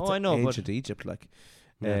that. That's I know, but- ancient Egypt, like.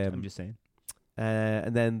 I'm just saying.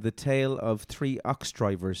 And then the tale of three ox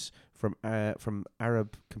drivers from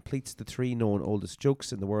Arab completes the three known oldest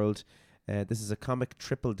jokes in the world. This is a comic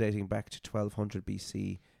triple dating back to 1200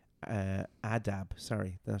 BC. Adab,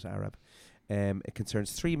 sorry, not Arab. It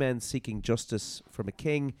concerns 3 men seeking justice from a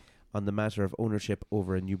king on the matter of ownership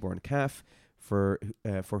over a newborn calf, for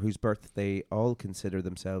whose birth they all consider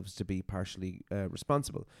themselves to be partially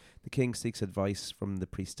responsible. The king seeks advice from the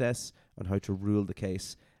priestess on how to rule the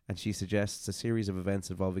case, and she suggests a series of events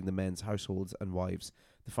involving the men's households and wives.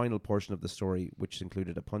 The final portion of the story, which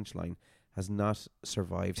included a punchline, has not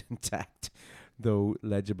survived intact, though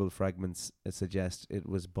legible fragments suggest it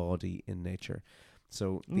was bawdy in nature.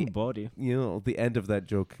 So the body. The end of that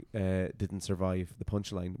joke didn't survive the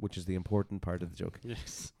punchline, which is the important part of the joke.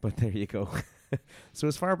 Yes. But there you go. So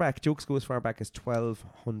jokes go as far back as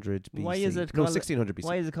 1200 BC. Why is it 1600 BC.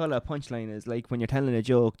 Why is it called a punchline? Is like when you're telling a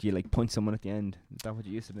joke, do you like punch someone at the end? Is that what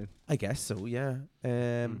you used to do? I guess so, yeah.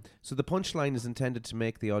 So the punchline is intended to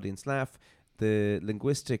make the audience laugh. The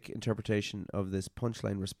linguistic interpretation of this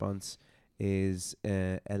punchline response is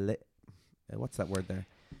what's that word there?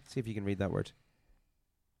 See if you can read that word.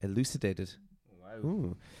 Elucidated.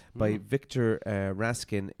 Wow. By Victor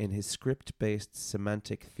Raskin in his script-based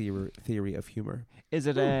semantic theory of humor. Is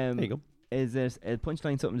it? There you go. Is this a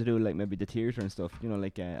punchline something to do with like maybe the theatre and stuff? You know,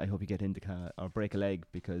 like I hope you get in the cast, or break a leg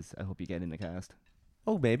because I hope you get in the cast.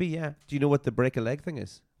 Oh, maybe, yeah. Do you know what the break a leg thing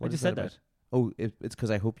is? I just said that. Oh, it's because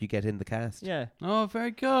I hope you get in the cast. Yeah. Oh, very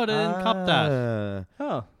good. I didn't cop that.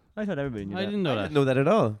 Oh, I thought everybody knew that. I didn't know I that. didn't know that at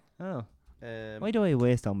all. Oh. Why do I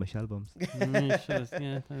waste all my shell bums? Yeah, that was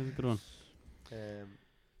a good one.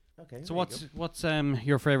 Okay. So what's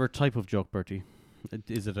your favourite type of joke, Bertie?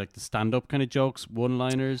 Is it like the stand-up kind of jokes,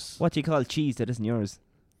 one-liners? What do you call cheese that isn't yours?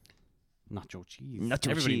 Nacho cheese. Nacho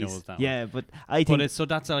Everybody cheese. knows that. Yeah, but I think. So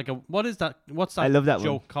that's like a. What is that? What's that? I love that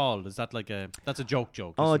joke one. called? Is that like a? That's a joke.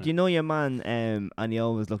 Oh, Isn't do you know your man? And he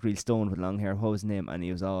always looked real stoned with long hair. What was his name? And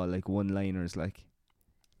he was all like one-liners, like.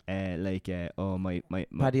 Oh my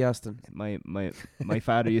Paddy Austin. My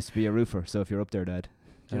father used to be a roofer, so if you're up there, Dad,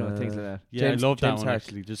 do you know things like that. Yeah, James- I love that James one Hart.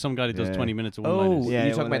 actually. There's some guy that does Yeah. 20 minutes of Oh, one-liners. Yeah, you're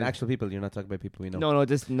talking about one-liners. actual people. You're not talking about people we know. No,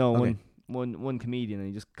 Okay. one comedian, and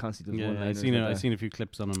he just constantly does Yeah, one-liners. I've seen a few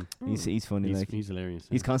clips on him. He's funny. He's hilarious.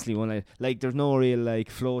 He's constantly one-liner. Like there's no real like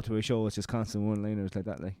flow to a show. It's just constant one-liners like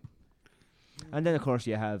that. Like, and then of course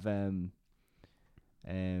you have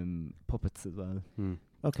puppets as well.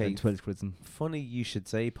 Okay. Ventriloquism. Funny you should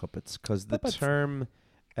say puppets, because the term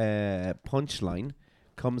punchline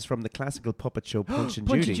comes from the classical puppet show Punch and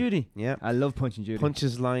Punch Judy. and Judy. Yeah. I love Punch and Judy.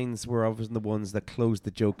 Punch's lines were often the ones that closed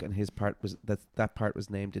the joke, and his part was that part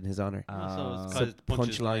was named in his honor. So it's So called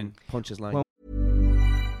Punch's line. Punch's line. Well,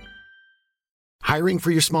 Hiring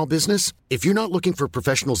for your small business? If you're not looking for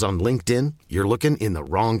professionals on LinkedIn, you're looking in the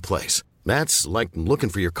wrong place. That's like looking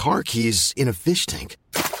for your car keys in a fish tank.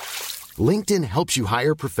 LinkedIn helps you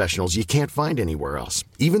hire professionals you can't find anywhere else,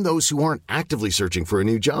 even those who aren't actively searching for a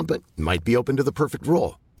new job but might be open to the perfect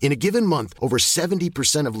role. In a given month, over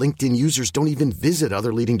 70% of LinkedIn users don't even visit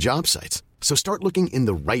other leading job sites. So start looking in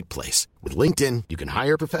the right place. With LinkedIn, you can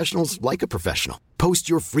hire professionals like a professional. Post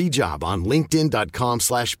your free job on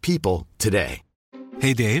linkedin.com/people today.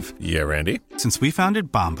 Hey, Dave. Yeah, Randy. Since we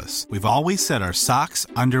founded Bombas, we've always said our socks,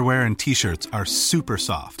 underwear, and T-shirts are super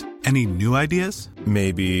soft. Any new ideas?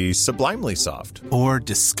 Maybe sublimely soft. Or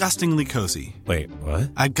disgustingly cozy? Wait, what?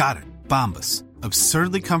 I got it. Bombas.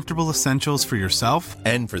 Absurdly comfortable essentials for yourself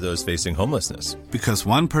And for those facing homelessness. because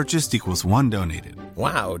one purchased equals one donated.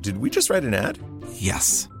 Wow, did we just write an ad?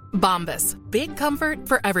 Yes. Bombas. Big comfort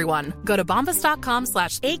for everyone. Go to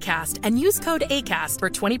bombas.com/ACAST and use code ACAST for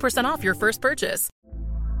 20% off your first purchase.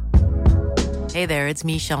 Hey there, it's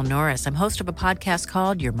Michelle Norris. I'm host of a podcast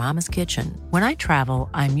called Your Mama's Kitchen. When I travel,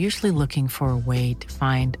 I'm usually looking for a way to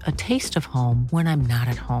find a taste of home when I'm not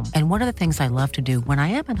at home. And one of the things I love to do when I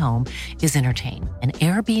am at home is entertain. And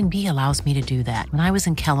Airbnb allows me to do that. When I was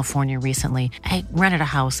in California recently, I rented a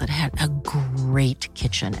house that had a great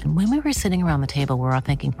kitchen. And when we were sitting around the table, we were all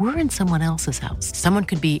thinking, we're in someone else's house. Someone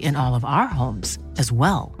could be in all of our homes as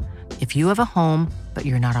well. If you have a home, but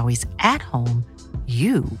you're not always at home,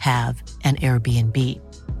 you have an Airbnb.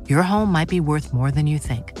 Your home might be worth more than you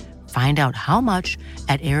think. Find out how much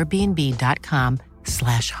at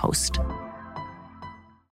airbnb.com/host.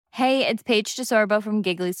 Hey, it's Paige DeSorbo from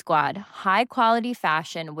Giggly Squad. High quality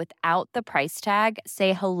fashion without the price tag.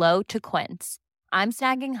 Say hello to Quince. I'm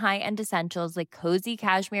snagging high-end essentials like cozy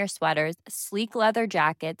cashmere sweaters, sleek leather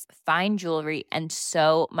jackets, fine jewelry, and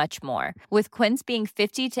so much more. With Quince being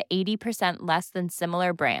 50 to 80% less than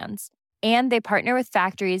similar brands. And they partner with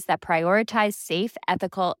factories that prioritize safe,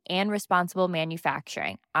 ethical, and responsible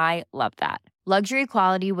manufacturing. I love that. Luxury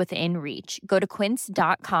quality within reach. Go to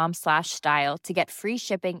quince.com/style to get free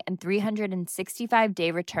shipping and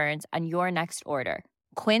 365-day returns on your next order.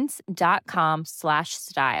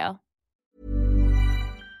 Quince.com/style.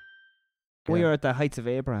 We were at the Heights of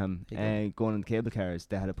Abraham, Yeah. going on the cable cars.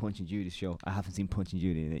 They had a Punch and Judy show. I haven't seen Punch and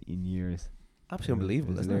Judy in years. Absolutely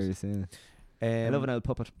unbelievable, It's isn't it? hilarious, I love an old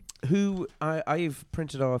puppet. Who I've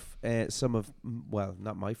printed off some of, well,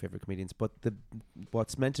 not my favorite comedians, but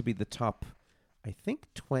what's meant to be the top, I think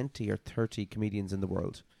 20 or 30 comedians in the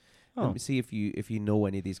world. Oh. Let me see if you know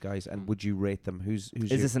any of these guys, and would you rate them? Who's Is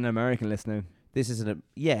this an American list now? This is it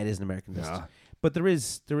is an American list, but there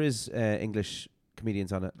is English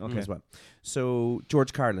comedians on it as well. So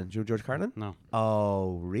George Carlin, do you know George Carlin? No.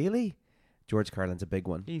 Oh, really? George Carlin's a big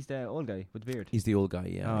one. He's the old guy with the beard. He's the old guy,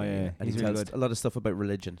 yeah. Oh, yeah. And He's he really tells good. a lot of stuff about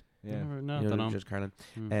religion. Yeah. No, You know, don't George Carlin.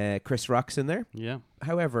 Mm. Chris Rock's in there. Yeah.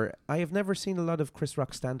 However, I have never seen a lot of Chris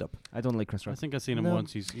Rock stand-up. I don't like Chris Rock. I think I've seen him No.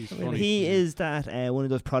 once. He's funny. He is that one of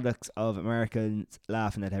those products of Americans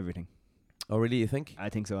laughing at everything. Oh, really, you think? I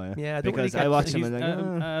think so, yeah. Yeah, I don't because really I get- watched him He's, and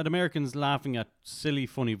like, at Americans laughing at silly,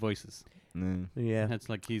 funny voices. Yeah. It's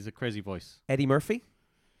like he's a crazy voice. Eddie Murphy?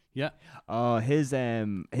 Yeah. Oh, his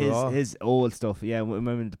Raw. his old stuff. Yeah,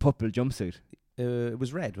 remember the purple jumpsuit? It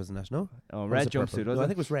was red, wasn't it? No? Oh, Or red was it purple? jumpsuit, No, was I it?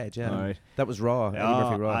 think it was red, yeah. All right. That was Raw. Eddie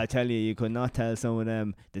Murphy Raw. I tell you, you could not tell some of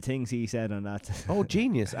them the things he said on that. Oh,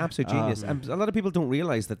 genius. Absolute genius. And a lot of people don't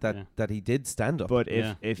realise that he did stand-up. But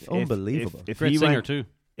if Unbelievable. if Great he singer went, too.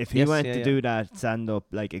 if he Yes, went yeah, to yeah. do that stand up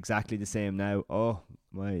like exactly the same now,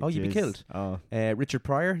 you'd be killed. Oh, Richard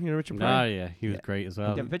Pryor, you know Richard Ah, Pryor? yeah. He was great as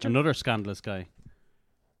well. You have a picture? Another scandalous guy.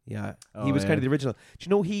 Yeah. Oh, He was kind yeah. of the original. Do you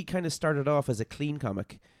know he kind of started off as a clean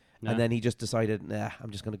comic? Yeah. And then he just decided,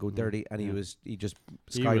 I'm just going to go dirty, and he just He was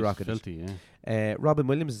skyrocketed. filthy, yeah. Robin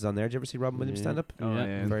Williams is on there. Did you ever see Robin Williams stand up? Oh,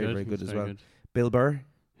 yeah. Very, Good. very good He's as very well. good. Bill Burr.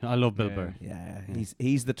 I love Bill Yeah. Burr. Yeah,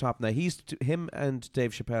 he's the top now. Him and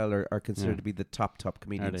Dave Chappelle are considered Yeah. to be the top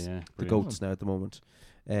comedians, Yeah, the brilliant. goats now at the moment.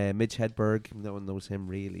 Mitch Hedberg, no one knows him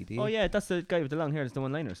really, do you? Oh yeah, that's the guy with the long hair. That's the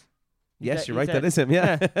one-liners. Yes, He's you're a- right. he's That a- is him.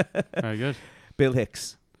 Yeah. Very good. Bill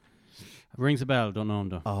Hicks. Rings a bell. Don't know him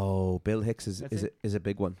though. Oh, Bill Hicks That's is a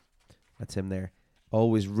big one. That's him there.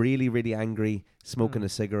 Always really, really angry, smoking a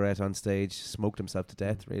cigarette on stage. Smoked himself to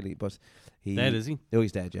death, really. But he Dead, is he? Oh,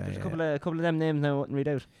 he's dead. Yeah. There's yeah, a couple of them names now I wouldn't read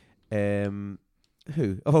out.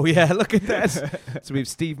 Who? Oh yeah, look at that. So we have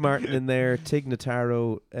Steve Martin in there, Tig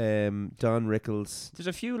Notaro, Don Rickles. There's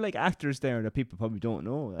a few like actors there that people probably don't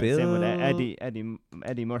know. Bill- Same with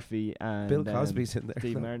Eddie Murphy and Bill Cosby's in there.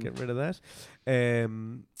 Steve Look, Martin. Get rid of that.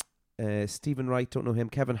 Stephen Wright, don't know him.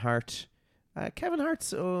 Kevin Hart. Kevin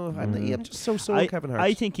Hart's. I'm just so Kevin Hart.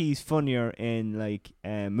 I think he's funnier in like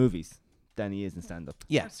movies than he is in stand up.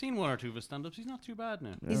 Yeah, I've seen one or two of his stand-ups. He's not too bad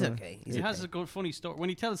now. he's okay. He's He okay. has a good, funny story. When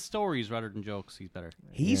he tells stories rather than jokes, he's better.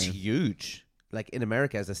 He's huge. Like in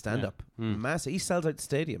America as a stand-up, Yeah. Mm. massive. He sells out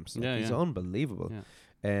stadiums. Like, Yeah, he's yeah. unbelievable.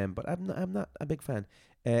 But I'm not a big fan.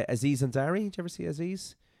 Aziz Ansari. Did you ever see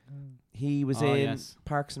Aziz? He was Oh, in yes.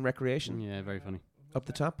 Parks and Recreation. Yeah, very funny. Up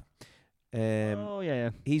the top.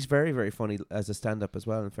 Yeah. He's very, very funny as a stand-up as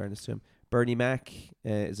well, in fairness to him. Bernie Mac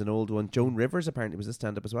is an old one. Joan Rivers apparently was a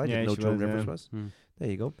stand-up as well. I Yeah, didn't know she Joan was, Rivers yeah. was. There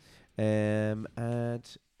you go.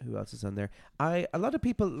 And who else is on there? A lot of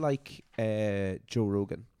people like Joe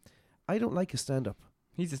Rogan. I don't like his stand-up.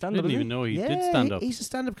 He's a I stand up. didn't even know he did stand-up. He's a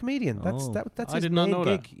stand-up comedian. That's Oh. that's I his did not main know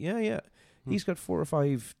gig. that. Yeah. He's got 4 or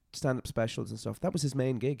 5 stand-up specials and stuff. That was his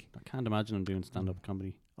main gig. I can't imagine him doing stand-up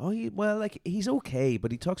comedy. Oh, he's okay,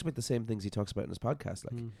 but he talks about the same things he talks about in his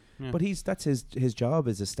podcast. Like, Yeah. but that's his job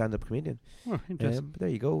as a stand-up comedian. Oh, interesting. But there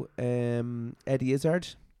you go. Eddie Izzard.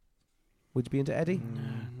 Would you be into Eddie?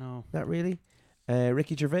 No. Not really.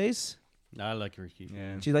 Ricky Gervais. I like Ricky.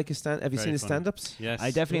 Yeah. Do you like his stand? Have you Very seen his funny. stand-ups? Yes. I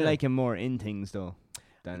definitely Yeah. like him more in things though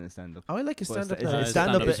than in stand up. Oh, I like his stand-up. his His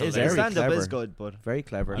stand-up stand up is is hilarious. stand-up is Clever. good, but Very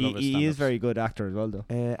clever. I love his he is stand-ups. very good actor as well though.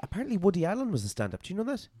 Apparently Woody Allen was a stand-up. Do you know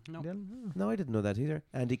that? No. No, I didn't know that either.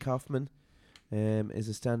 Andy Kaufman is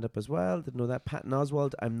a stand-up as well. Didn't know that. Patton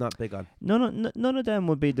Oswalt, I'm not big on. None of them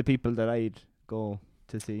would be the people that I'd go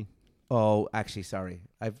to see. Oh, actually, sorry.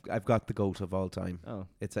 I've got the GOAT of all time. Oh,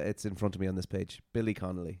 It's in front of me on this page. Billy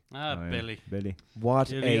Connolly. Billy. What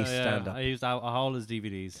Billy, a stand-up. I used all his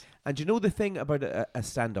DVDs. And you know the thing about a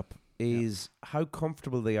stand-up is how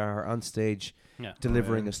comfortable they are on stage Yeah.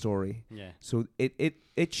 delivering a story. Yeah. So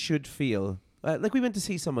it should feel like we went to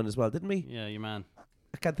see someone as well, didn't we? Yeah, you man.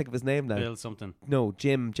 I can't think of his name now. Bill something. No,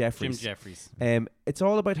 Jim Jeffries. Jim Jeffries. It's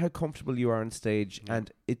all about how comfortable you are on stage,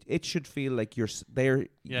 and it should feel like you're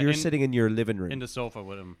sitting in your living room In the sofa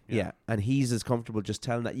with him. Yeah, and he's as comfortable just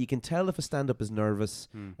telling that. You can tell if a stand-up is nervous,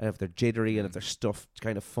 and if they're jittery, and if their stuff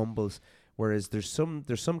kind of fumbles. Whereas there's some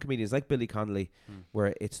comedians like Billy Connolly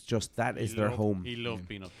where it's just that is their home. He loved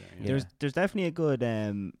being up there. Yeah. There's definitely a good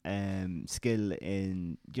skill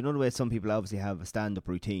in, you know, the way some people obviously have a stand-up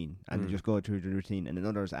routine and they just go through the routine, and then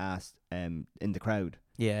others ask in the crowd.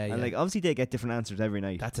 Yeah, and like obviously they get different answers every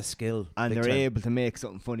night. That's a skill, and they're time. able to make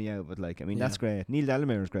something funny out of it. Like, I mean, that's great. Neil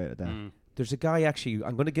Delamere is great at that. There's a guy actually.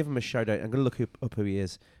 I'm going to give him a shout out. I'm going to look up who he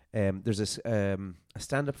is. There's a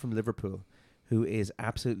stand-up from Liverpool who is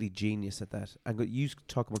absolutely genius at that. You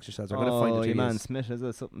talk amongst yourselves. I'm going to find it. Oh, your man Smith, is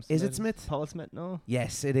it something? Is it Smith? Paul Smith? No.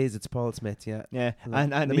 Yes, it is. It's Paul Smith. Yeah. Yeah.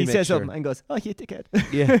 And he says something and goes, "Oh, you dickhead."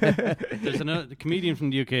 Yeah. There's another comedian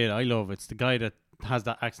from the UK that I love. It's the guy that has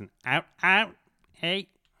that accent. Out, hey.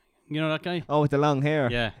 You know that guy? Oh, with the long hair.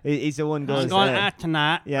 Yeah. He's the one goes. I'm going out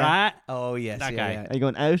tonight, right? Oh, yes. That guy. Yeah. Are you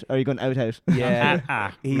going out or are you going out?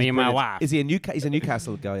 Yeah. Me and my wife. Is he he's a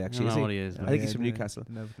Newcastle guy, actually? I don't know what he is. I think he's from Newcastle.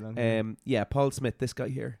 Yeah, Paul Smith, this guy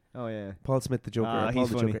here. Oh, yeah. Paul Smith, the Joker. He's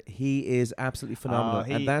funny. Joker. He is absolutely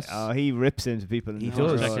phenomenal. He rips into people. He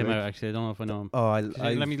does. Check him out, actually. I don't know if I know him. Oh,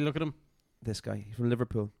 let me look at him. This guy. He's from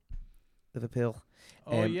Liverpool.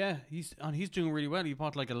 Oh yeah, he's doing really well. He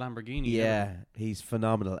bought like a Lamborghini. Yeah, he's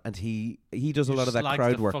phenomenal, and he does a lot of that slags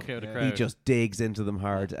crowd the work. fuck out of the crowd. He just digs into them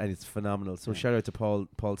hard, and it's phenomenal. So shout out to Paul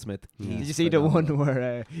Smith. Did you see the one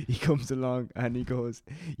where he comes along and he goes,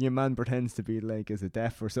 "Your man pretends to be like as a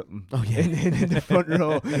deaf or something." Oh yeah, in the front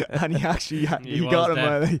row, and he actually he got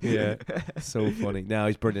him. Yeah, so funny. No,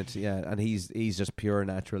 he's brilliant. Yeah, and he's just pure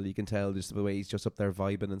natural. You can tell just the way he's just up there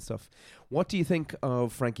vibing and stuff. What do you think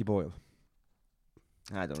of Frankie Boyle?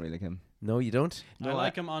 I don't really like him. No, you don't? No, I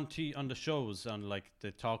like him on the shows, on like the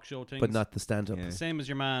talk show things. But not the stand-up. Yeah. Same as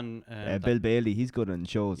your man. Bill Bailey, he's good on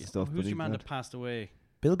shows and stuff. Who's your man that passed away?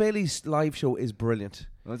 Bill Bailey's live show is brilliant.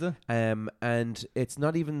 Was it? And it's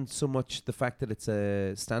not even so much the fact that it's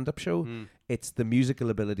a stand-up show, it's the musical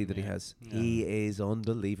ability that he has. Yeah. He is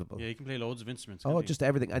unbelievable. Yeah, he can play loads of instruments. Just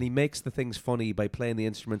everything. And he makes the things funny by playing the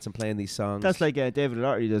instruments and playing these songs. That's like David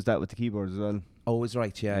O'Doherty does that with the keyboards as well. Oh, is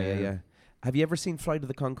right. Yeah. Have you ever seen Flight of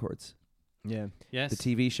the Conchords? Yeah. Yes.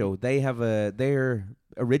 The TV show. They're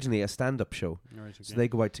originally a stand-up show. Right, okay. So they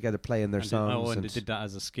go out together playing their songs. And they did that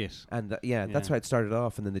as a skit. And that's how it started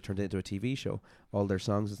off, and then they turned it into a TV show, all their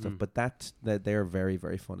songs and stuff. But they're very,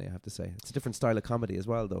 very funny, I have to say. It's a different style of comedy as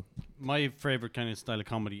well, though. My favourite kind of style of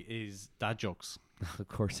comedy is dad jokes. Of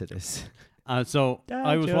course it is. So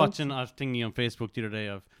I was watching a thingy on Facebook the other day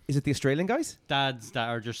of... Is it the Australian guys? Dads that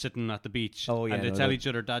are just sitting at the beach. Oh, yeah. And they tell each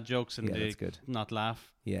other dad jokes and they not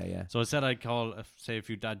laugh. Yeah. So I said I'd say a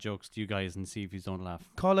few dad jokes to you guys and see if you don't laugh.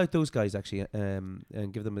 Call out those guys, actually,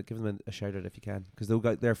 and give them a shout out if you can. Because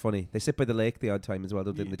they're funny. They sit by the lake the odd time as well.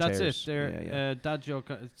 They're in the chairs. That's it. They're dad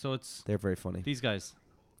joke. So it's... They're very funny. These guys.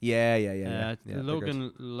 Yeah.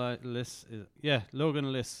 Logan Liss.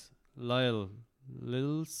 Logan Liss. Lyle.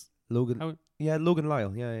 Lils. Logan. Logan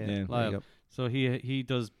Lyle. Yeah. Lyle. So he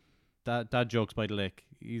does dad jokes by the lake.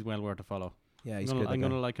 He's well worth a follow. Yeah, he's good. I'm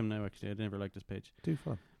going to like him now, actually. I never liked this page. Do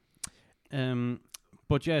follow.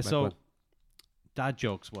 But yeah, so dad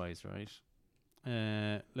jokes wise, right?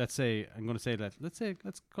 Let's say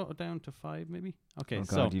let's cut it down to 5 maybe. Okay, oh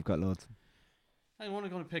God, you've got loads. I'm only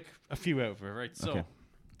going to pick a few out of it, right? So okay.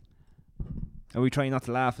 Are we trying not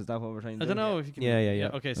to laugh? Is that what we're trying to do? I don't know if you can. Yeah.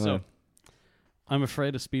 Okay, so I'm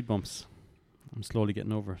afraid of speed bumps. I'm slowly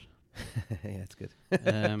getting over it. Yeah, it's good.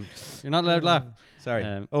 You're not allowed to laugh. Sorry.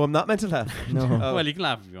 I'm not meant to laugh. No. Well, you can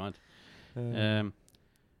laugh if you want.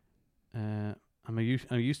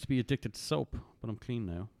 I used to be addicted to soap, but I'm clean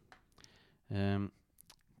now.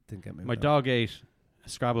 Didn't get me. My dog ate a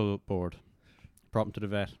Scrabble board. Brought him to the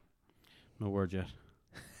vet. No word yet.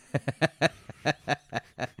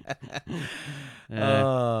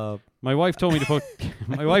 My wife told me to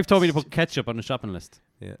put ketchup on the shopping list.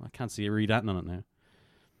 Yeah, I can't see you read that on it now.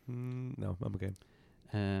 No, I'm okay.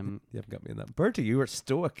 You haven't got me in that. Bertie, you were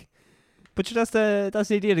stoic. But that's the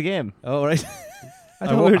idea of the game. Oh, right. I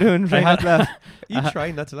thought we were doing trying not to laugh. You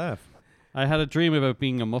trying not to laugh. I had a dream about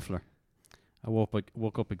being a muffler. I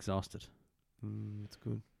woke up exhausted. That's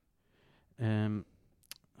good.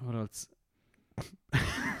 What else?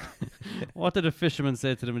 What did a fisherman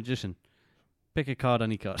say to the magician? Pick a cod,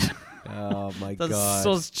 any cod. Oh my God. That's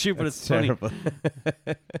so stupid. That's it's terrible.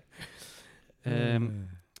 Funny.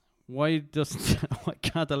 Why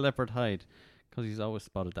can't the leopard hide? Because he's always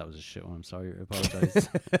spotted that was a show. I'm sorry, I apologize.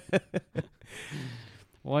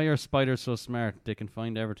 Why are spiders so smart? They can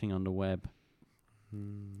find everything on the web.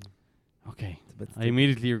 Okay. I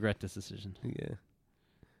immediately regret this decision. Yeah.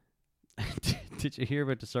 Did you hear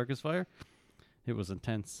about the circus fire? It was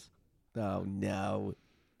intense. Oh no.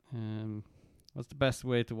 What's the best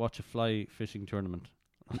way to watch a fly fishing tournament?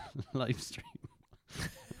 live stream.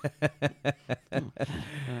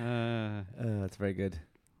 That's very good.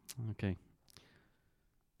 Okay.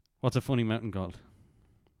 What's a funny mountain called?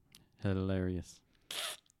 Hilarious.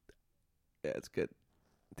 Yeah, it's good.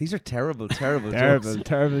 These are terrible jokes.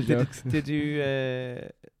 Terrible jokes. Did you?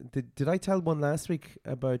 Did I tell one last week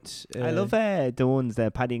about? I love the ones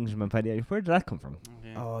that Paddy Englishman, Paddy Irish. Where did that come from?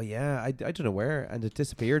 Oh yeah, I don't know where, and it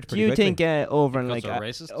disappeared. Do you quickly. think over in like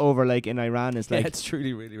over like in Iran it's like it's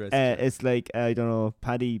truly really racist. It's like I don't know,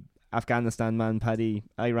 Paddy Afghanistan man, Paddy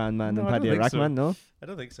Iran man, and Paddy Iraq man. No, I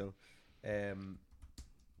don't think so.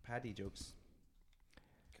 Paddy jokes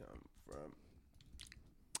come from.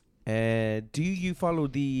 Do you follow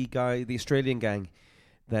the Australian gang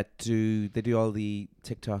that do all the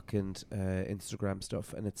TikTok and Instagram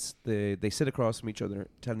stuff, and they sit across from each other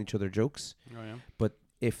telling each other jokes. Oh yeah. But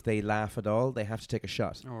if they laugh at all, they have to take a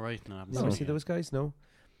shot. Oh right, no. You ever see those guys? No,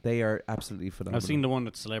 they are absolutely phenomenal. I've seen the one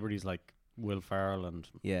with celebrities like Will Ferrell and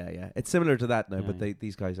yeah. It's similar to that now, but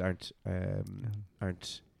these guys aren't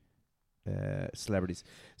celebrities.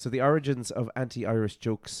 So the origins of anti-Irish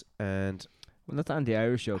jokes and. Well, that's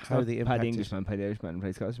anti-Irish jokes. How they Paddy Englishman, Paddy Irishman, and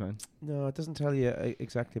Paddy Scotsman. No, it doesn't tell you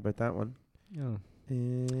exactly about that one. No.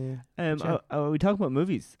 We talk about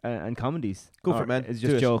movies and comedies. Go for it, man. It's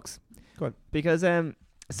just jokes. Go on. Because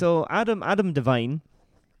so Adam Devine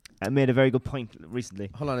made a very good point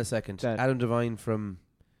recently. Hold on a second. Adam Devine from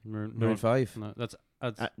Maroon 5.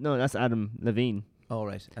 No, that's Adam Levine. Oh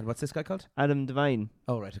right. And what's this guy called? Adam Devine.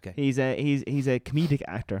 Oh right. Okay. He's a comedic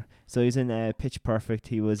actor. So he's in Pitch Perfect.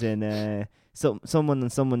 He was in Someone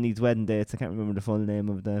and Someone Needs Wedding Dates. I can't remember the full name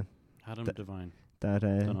of the Adam Devine. That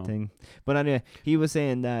thing. But anyway, he was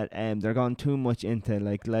saying that they're going too much into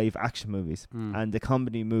like live action movies, and the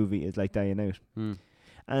comedy movie is like dying out.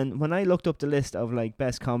 And when I looked up the list of like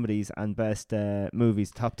best comedies and best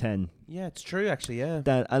movies, top 10. Yeah, it's true actually. Yeah.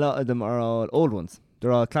 That a lot of them are all old ones.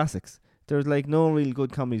 They're all classics. There's like no real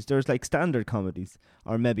good comedies. There's like standard comedies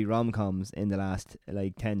or maybe rom-coms in the last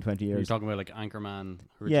like 10, 20 years. You're talking about like Anchorman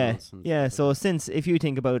originals. Yeah. So since if you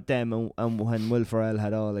think about them and when Will Ferrell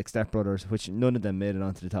had all like Step Brothers, which none of them made it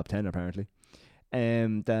onto the top 10 apparently.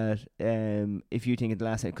 If you think of the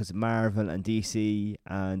last time, because Marvel and DC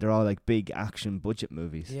and they're all like big action budget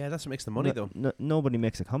movies. Yeah, that's what makes the money though. Nobody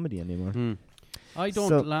makes a comedy anymore. I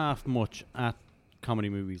don't laugh much at comedy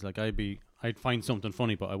movies. Like I'd find something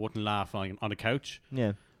funny, but I wouldn't laugh on a couch.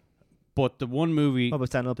 Yeah. But the one movie, what about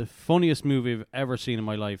stand up? The funniest movie I've ever seen in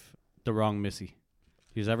my life, The Wrong Missy.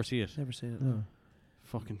 You ever see it? Never seen it. No.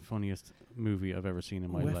 Fucking funniest movie I've ever seen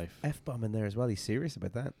in my life. F-bomb in there as well. He's serious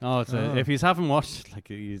about that. Oh, if you haven't watched it, like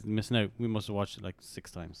he's missing out. We must have watched it like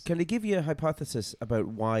 6 times. Can I give you a hypothesis about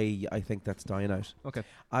why I think that's dying out? Okay.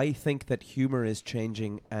 I think that humor is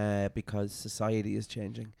changing because society is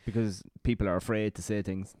changing. Because people are afraid to say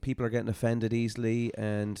things. People are getting offended easily,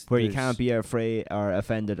 and where you can't be afraid or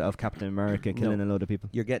offended of Captain America killing a load of people.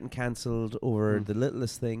 You're getting cancelled over the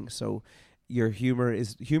littlest thing. So your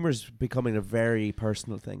humor's becoming a very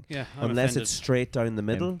personal thing. Yeah, unless it's straight down the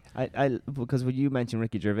middle. Because when you mentioned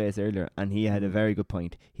Ricky Gervais earlier, and he had a very good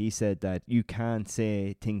point. He said that you can't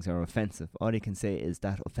say things are offensive. All you can say is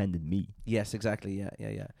that offended me. Yes, exactly.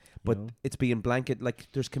 Yeah. But it's being blanket. Like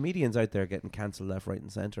there's comedians out there getting cancelled left, right,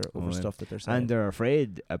 and centre over stuff that they're saying, and they're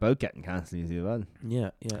afraid about getting cancelled as well. Yeah.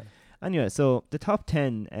 Anyway, so the top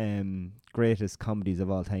 10 greatest comedies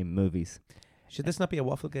of all time movies. Should this not be a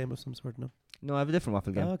waffle game of some sort? No, I have a different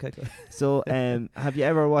waffle game. Oh, okay, cool. So, have you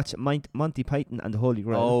ever watched Monty Python and the Holy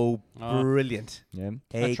Grail? Oh, brilliant. Yeah.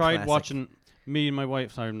 I tried watching, me and my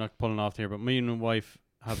wife, sorry, I'm not pulling off here, but me and my wife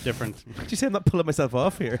have different... Did you say I'm not pulling myself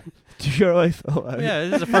off here? To your wife? Oh, yeah,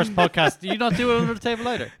 this is the first podcast. Do you not do it under the table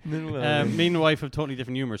either? No. Me and my wife have totally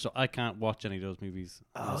different humour, so I can't watch any of those movies.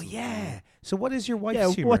 Oh, yeah. So what is your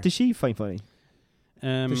wife's humour? What does she find funny?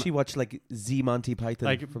 Does she watch like Z Monty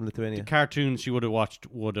Python from Lithuania? The cartoons she would have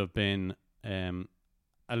watched would have been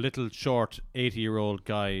a little short 80-year-old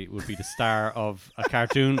guy would be the star of a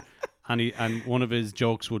cartoon, and one of his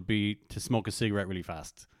jokes would be to smoke a cigarette really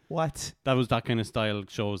fast. What? That was that kind of style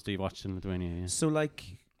shows that you watched in Lithuania. Yeah. So like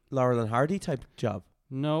Laurel and Hardy type job?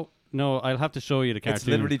 No, I'll have to show you the cartoon. It's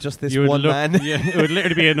literally just this one man. Yeah, it would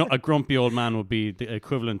literally be a grumpy old man would be the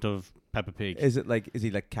equivalent of Peppa Pig. Is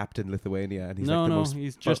he like Captain Lithuania? And he's no, like the most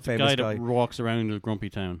he's just a guy that walks around a grumpy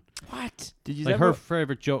town. What? Did you like her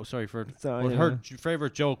favourite joke? Her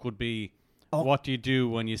favourite joke would be, "What do you do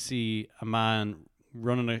when you see a man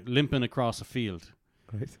limping across a field?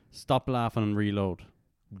 Right. Stop laughing and reload."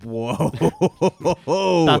 Whoa!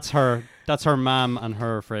 That's her mom and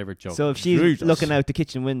her favourite joke. So if she's looking out the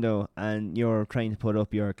kitchen window and you're trying to put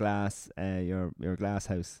up your glass, your glass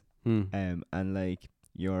house, and like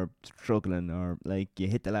you're struggling or like you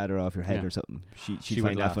hit the ladder off your head Yeah. or something. She'd She find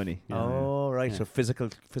would that laugh. funny. Yeah. Oh, right. Yeah. So physical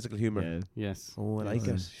humour. Yeah. Yes. Oh, I like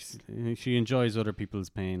it. She enjoys other people's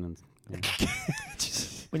pain and. Yeah.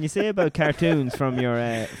 When you say about cartoons from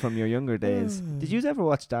your younger days, did you ever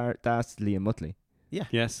watch Dastardly and Muttley? Yeah,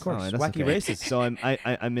 Yes. of course. Oh, that's Wacky okay. Races. So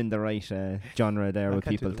I'm in the right genre there I with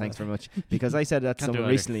can't people. do Thanks that. very much. Because I said that to Can't do someone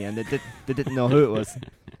either. recently and they didn't know who it was.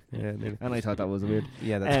 Yeah, nearly. And I thought that was weird.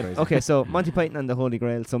 Yeah, that's crazy. Okay, so Monty Python and the Holy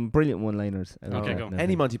Grail, some brilliant one-liners. Okay, go.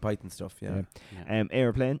 Any Monty Python stuff, yeah. Yeah.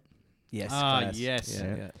 Airplane. Yes. Ah, class. yes.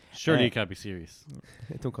 Yeah, yeah. Surely you can't be serious.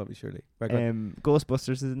 Don't call me Shirley. Right, go on.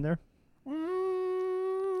 Ghostbusters is in there.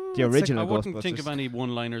 The It's original I wouldn't Ghostbusters. think of any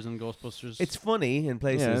one-liners in Ghostbusters. It's funny in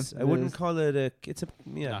places. Yeah, I it wouldn't is. call it a. It's a.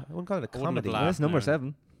 Yeah, Nah. I wouldn't call it a I wouldn't have comedy. laughed. That's number no.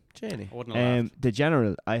 7. Jenny, I wouldn't have laughed. The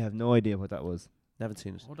General, I have no idea what that was. haven't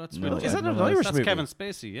seen it. Oh, that's No, with is that an Kevin- Irish That's movie? Kevin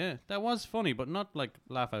Spacey. Yeah, that was funny, but not like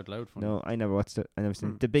laugh out loud funny. No, I never watched it. I never seen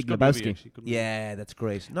Mm. it. The Big It's a good movie, Lebowski. actually, good movie. Yeah, that's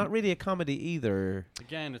great. Not really a comedy either.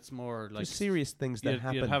 Again, it's more like Just serious things that you'd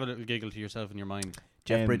happen. have a little giggle to yourself in your mind.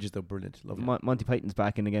 Jeff Bridges though, brilliant. Love it. Monty Python's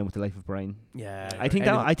back in again with The Life of Brian. Yeah, I think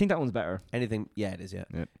that one's better. anything. Yeah, it is. Yeah,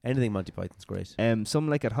 Yeah. anything Monty Python's great. Some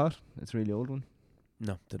Like It Hot. It's a really old one.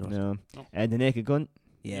 No, they don't. No. No. The Naked Gun.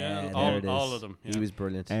 Yeah, there all, it is. all of them. Yeah. He was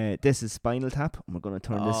brilliant. This is Spinal Tap. And we're going to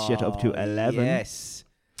turn this shit up to 11. Yes.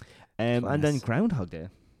 And then Class. Groundhog Day.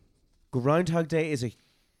 Groundhog Day is a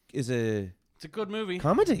It's a good movie.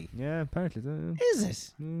 comedy. Yeah, apparently. Is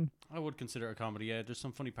it? I would consider it a comedy. Yeah, there's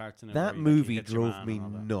some funny parts in it. That where you, like, you movie hit your drove man me and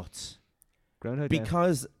all that. nuts Groundhog Day.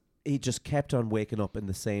 because he just kept on waking up in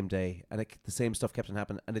the same day, and the same stuff kept on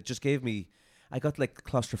happening, and it just gave me. I got like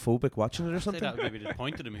claustrophobic watching it or I'd say something. that would maybe the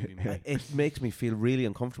point of the movie. Maybe. It makes me feel really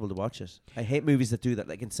uncomfortable to watch it. I hate movies that do that,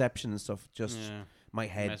 like Inception and stuff. Just Yeah. my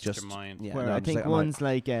head Messed your just. mind. Yeah, Where no, I I'm just think like, I'm ones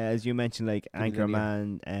like, as you mentioned, like Give me the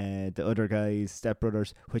Anchorman, The Other Guys, Step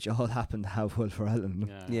Brothers, which all happen to have Will Ferrell in them.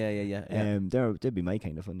 Yeah. Yeah. They'd be my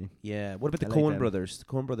kind of funny. Yeah. What about the I like Coen them. brothers? The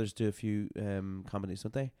Coen brothers do a few comedies,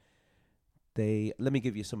 don't they? Let me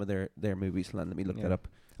give you some of their movies. Let me look Yeah. that up.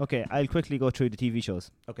 Okay, I'll quickly go through the TV shows.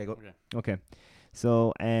 Okay, go. Okay. Okay,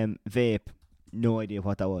 so Vape, no idea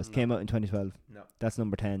what that was. No. Came out in 2012. No. That's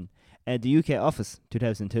number 10. The UK Office,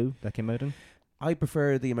 2002. That came out in. I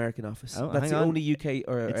prefer the American Office. Oh, That's hang the on. only UK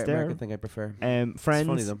or It's American there. thing I prefer. Friends,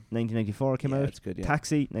 funny though. 1994 came Yeah, out. it's good, yeah.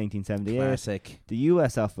 Taxi, 1978. Classic. The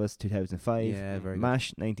US Office, 2005. Yeah, very good.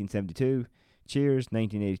 MASH, 1972. Cheers,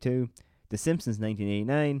 1982. The Simpsons,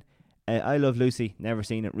 1989. I Love Lucy, never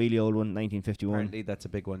seen it. Really old one, 1951. Apparently that's a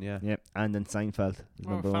big one, yeah. Yep, and then Seinfeld is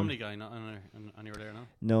Or number Family one. Guy, not anywhere there, no?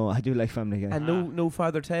 No, I do like Family Guy. And no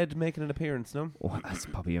Father Ted making an appearance, no? Oh, that's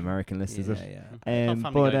probably American list, is it? Yeah. I thought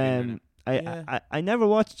Family But Guy had been I never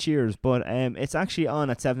watched Cheers, but it's actually on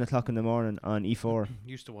at 7 o'clock in the morning on E4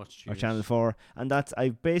 Used to watch or Cheers. Channel 4, and that's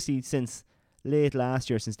I've basically since late last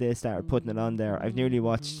year, since they started putting it on there, I've nearly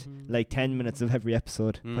watched like 10 minutes of every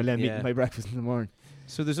episode while I'm Yeah. eating my breakfast in the morning.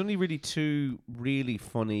 So there's only really two really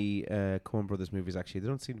funny Coen Brothers movies, actually. They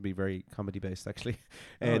don't seem to be very comedy based, actually.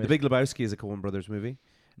 Oh, The right. Big Lebowski is a Coen Brothers movie.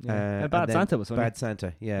 Yeah. And Bad then Santa was funny. Bad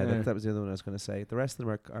Santa, yeah. Yeah. That was the other one I was going to say. The rest of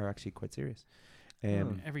them are actually quite serious.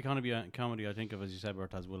 Every comedy I think of, as you said,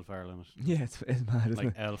 Bert, has Will Ferrell in it. Yeah, it's mad, isn't Like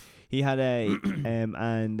it? Elf. He had a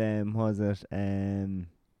what was it?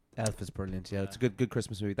 Elf is brilliant. Yeah, it's a good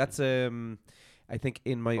Christmas movie. That's I think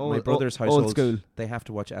in my Old- brother's old household, school. they have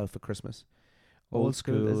to watch Elf at Christmas. Old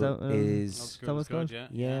School, is that, is Old School that is what's good, called? yeah.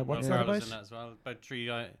 Yeah, what's Will that Ferrell's about? in that as well. About three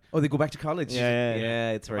oh, they go back to college.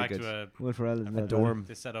 Yeah, it's very back good. to Will Ferrell is A in that, dorm.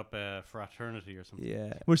 they set up a fraternity or something.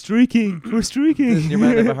 Yeah. We're streaking. We're streaking. Doesn't your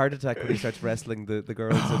man have a heart attack when he starts wrestling the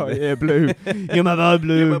girls? Oh yeah, Blue. You're my boy,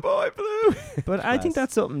 Blue. You're my boy, Blue. But I think Class.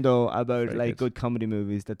 that's something though about Very like good. good comedy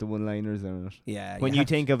movies that the one-liners are in it. Yeah. When you have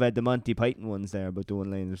think of the Monty Python ones there, but the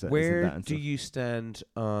one-liners. where that and do stuff. you stand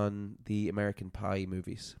on the American Pie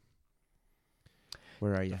movies?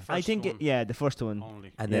 Where are you? The I first think one the first one.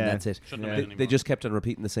 only. And then Yeah. that's it. Shouldn't Yeah. have been They anymore. just kept on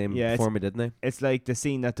repeating the same Yeah, it's- format, didn't they? It's like the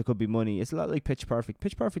scene that there could be money. It's a lot like Pitch Perfect.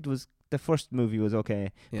 Pitch Perfect was the first movie was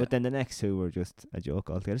okay, Yeah. but then the next two were just a joke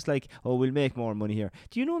altogether. It's like, oh, we'll make more money here.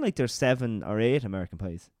 Do you know like there's 7 or 8 American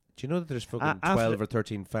Pies? Do you know that there's fucking after 12 or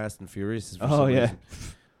 13 Fast and Furious? For Oh, some yeah. reason?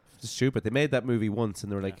 It's stupid. They made that movie once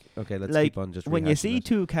and they were like, okay, let's Like, keep on just when you rehashing see it.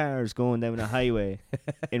 2 cars going down a highway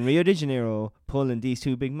in Rio de Janeiro pulling these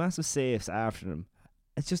 2 big massive safes after them,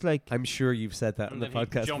 it's just like I'm sure you've said that on And the then he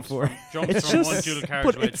podcast jumps before. Jumps it's from one just, dual but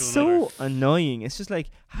carriageway it's to so another. annoying. It's just like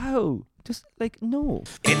how, just like no.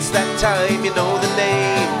 It's that time, you know the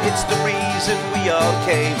name. It's the reason we all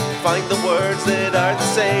came. Find the words that are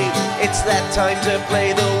the same. It's that time to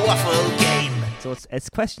play the waffle game. So it's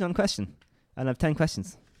question on question, and I have 10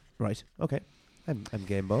 questions. Right. Okay. I'm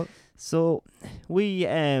game ball. So we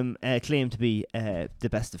claim to be the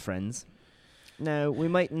best of friends. Now we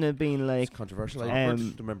mightn't have been like it's controversial. I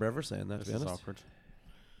don't remember ever saying that. To be honest. Awkward.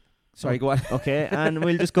 Sorry, go on. Okay, and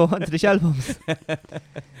we'll just go on to the shell bumps.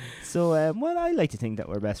 So, well, I like to think that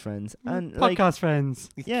we're best friends. And podcast friends.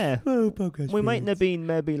 Yeah. Podcast we mightn't have been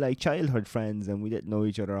maybe like childhood friends and we didn't know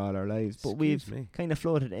each other all our lives, but we've kind of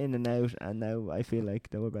floated in and out, and now I feel like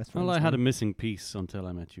that we're best friends. Well, I had a missing piece until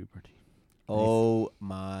I met you, Bertie. Oh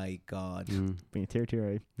my God! Being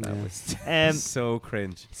teary. That was so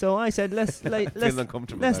cringe. So I said, let's get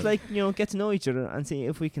to know each other and see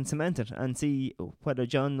if we can cement it and see whether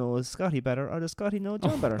John knows Scotty better or does Scotty know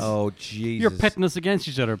John better. Oh Jesus! You're pitting us against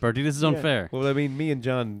each other, Bertie. This is unfair. Well, I mean, me and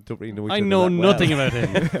John don't really know each other. I know nothing well. about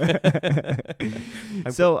him.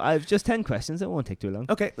 So I've just 10 questions. It won't take too long.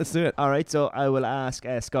 Okay, let's do it. All right. So I will ask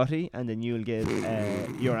Scotty, and then you'll give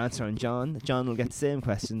your answer on John. John will get the same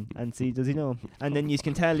question and see does he know. And then you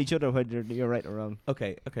can tell each other whether you're right or wrong.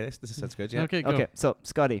 Okay, this sounds good. Yeah. Okay, go. Okay, so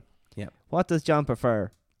Scotty. Yeah. What does John prefer,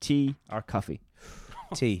 tea or coffee?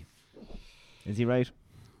 Tea. Is he right?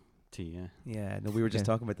 Tea, yeah. Yeah, no, we were just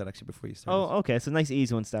talking about that actually before you started. Oh, okay, so nice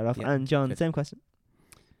easy one to start off. Yeah, and John, good. same question.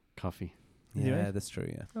 Coffee. Is he Yeah, right? that's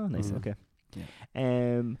true, yeah. Oh, nice, okay.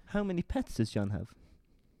 Yeah. How many pets does John have?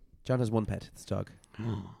 John has one pet, it's a dog.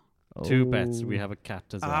 2 pets. We have a cat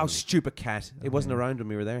as well. Oh, stupid cat. It wasn't around when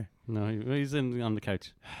we were there. No, he's on the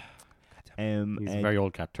couch. He's a very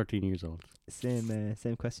old cat, 13 years old.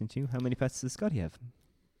 Same question to you. How many pets does Scotty have?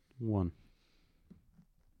 1.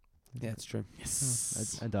 Yeah, it's true.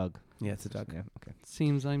 Yes. A dog. Yeah, it's a dog. Yeah, okay.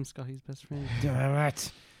 Seems I'm Scotty's best friend.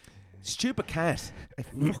 Stupid cat. I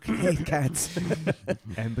fucking hate cats.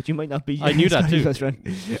 But you might not be. I knew that Scotty's too. best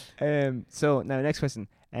friend. So now next question.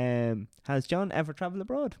 Has John ever travelled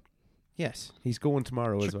abroad? Yes, he's going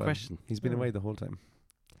tomorrow Trick as well. question. He's been away the whole time.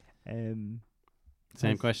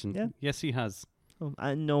 Same question. Yeah. Yes, he has. Oh,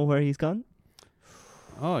 I know where he's gone.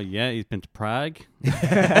 Oh, yeah, he's been to Prague.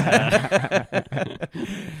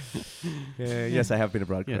 Yes, I have been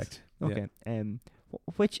abroad, Yes. correct. Okay.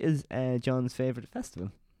 Which is John's favourite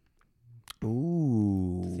festival?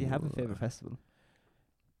 Ooh. Does he have a favourite festival?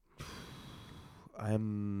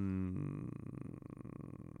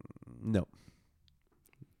 No.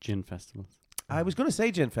 Gin festivals. I was going to say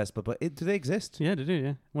Gin Festival, but do they exist? Yeah, they do,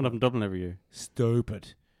 yeah. One of them Dublin every year.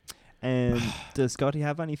 Stupid. Does Scotty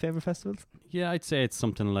have any favourite festivals? Yeah, I'd say it's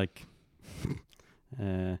something like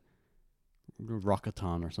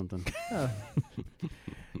Rockathon or something.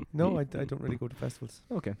 No, I don't really go to festivals.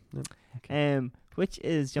 Okay. No. Which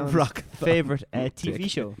is John's Rock favourite TV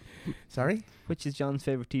show? Sorry? Which is John's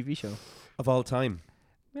favourite TV show? Of all time.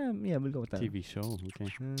 Yeah, we'll go with that. TV show, okay.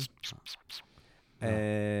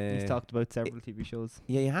 He's talked about several TV shows.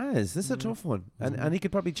 Yeah, he has. This is a tough one, and he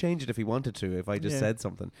could probably change it if he wanted to. If I just said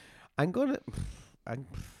something, I'm gonna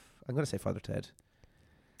say Father Ted.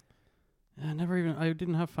 I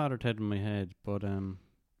didn't have Father Ted in my head, but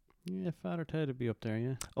yeah, Father Ted would be up there.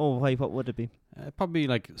 Yeah. Oh, why? What would it be? Probably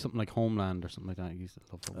like something like Homeland or something like that. I used to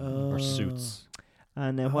love Homeland. Or Suits.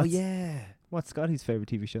 And what's Scotty's favourite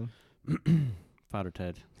TV show? Father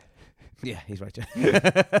Ted. Yeah, he's right.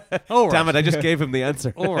 Oh, right. Damn it! I just gave him the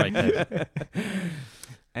answer. All right. Ted.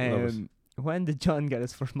 When did John get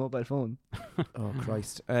his first mobile phone? Oh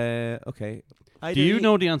Christ. Okay. Do you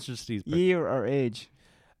know the answers to these? Year or age?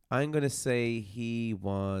 I'm gonna say he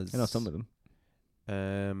was. I know some of them.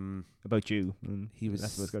 About you. He was.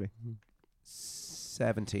 That's about Scotty.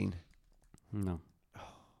 17. No.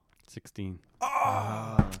 16.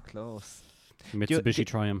 Oh, close. Mitsubishi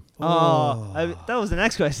Triumph. That was the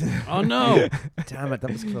next question. Oh no! Damn it,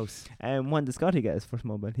 that was close. When did Scotty get his first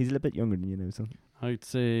mobile? He's a little bit younger than you now, so I'd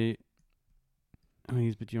say.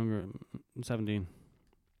 He's a bit younger. 17.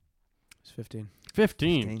 He's 15.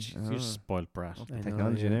 15. You spoiled brat.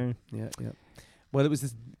 Technology there. Yeah. Well, it was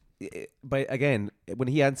this. But again, when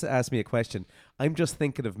he asked me a question, I'm just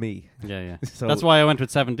thinking of me. Yeah. So that's why I went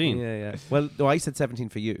with 17. Yeah. Well, no, I said 17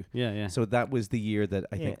 for you. Yeah. So that was the year that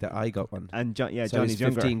I think that I got one. And so Johnny's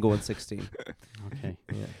 15 younger. going 16. Okay.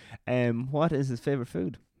 Yeah. What is his favourite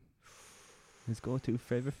food? His go-to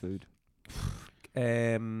favourite food.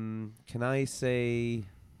 Can I say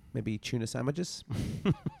maybe tuna sandwiches?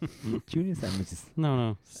 Tuna sandwiches.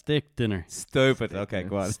 No. Steak dinner. Stupid. Okay,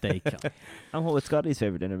 go on. Steak. And what would Scotty's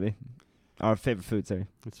favourite dinner be? Or favourite food, sorry.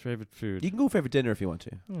 It's favourite food. You can go favourite dinner if you want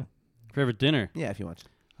to. Yeah. Favourite dinner? Yeah, if you want.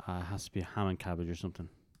 It has to be a ham and cabbage or something.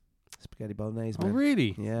 Spaghetti bolognese, Oh, man.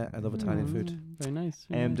 really? Yeah, I love Italian food. Very nice.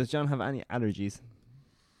 Does John have any allergies?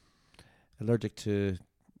 Allergic to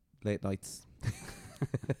late nights.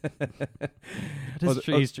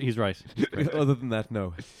 He's right. Other than that,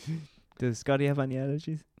 no. Does Scotty have any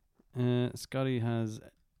allergies? Scotty has,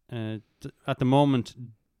 at the moment,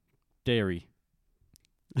 dairy.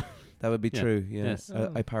 That would be true. Yeah. Yes.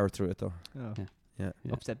 I power through it though. Oh. Yeah.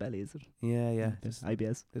 Upset belly, is it? Yeah. Just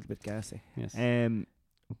IBS. A little bit gassy. Yes.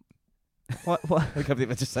 What? I can't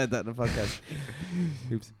believe I just said that in a podcast.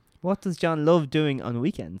 Oops. What does John love doing on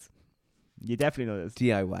weekends? You definitely know this.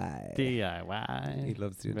 DIY. DIY. He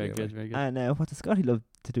loves to do Very DIY. good, very good. And what does Scotty love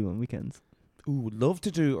to do on weekends? Ooh, love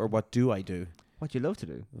to do or what do I do? What do you love to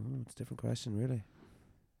do? Oh, it's a different question, really.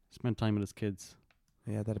 Spend time with his kids.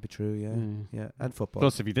 Yeah, that'd be true. Yeah. And football.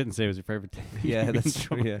 Plus, if you didn't say it was your favourite thing. Yeah, that's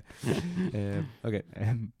true. Yeah. Okay.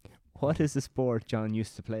 What is the sport John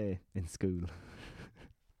used to play in school?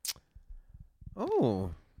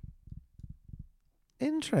 Oh,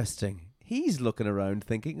 interesting. He's looking around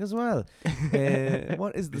thinking as well.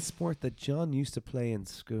 What is the sport that John used to play in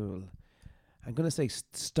school? I'm going to say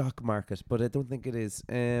stock market, but I don't think it is.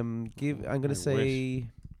 I'm going to say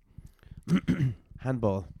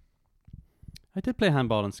handball. I did play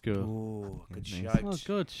handball in school. Oh, good Nice. shout. Oh,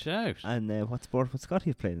 good shout. And what sport would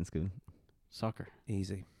Scotty have played in school? Soccer.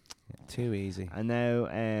 Easy. Too easy. And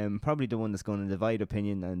now, probably the one that's going to divide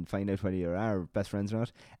opinion and find out whether you're our best friends or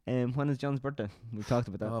not. When is John's birthday? We've talked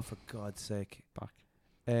about that. Oh, for God's sake. Fuck.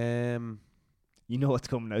 You know what's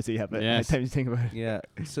coming now, so you have Yes. time to think about it. Yeah.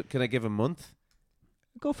 So can I give a month?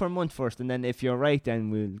 Go for a month first, and then if you're right, then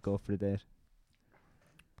we'll go for the date.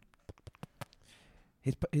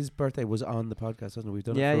 His birthday was on the podcast, wasn't it? We've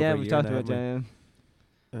done it for Yeah, over a we've year talked now, about haven't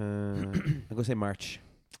we? I'm going to say March.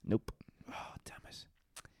 Nope. Oh, damn it.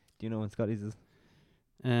 Do you know when Scotty's is?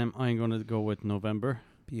 I'm going to go with November.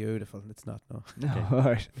 Beautiful. It's not, no.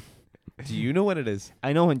 Alright. Do you know when it is?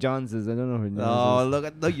 I know when John's is. I don't know when yours Oh, is.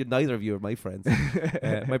 look, no, neither of you are my friends.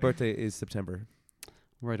 My birthday is September.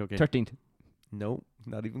 Right, okay. 13th. No,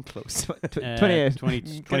 not even close. 28th.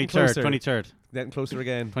 23rd. Getting closer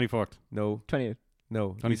again. 24th. No. 28th.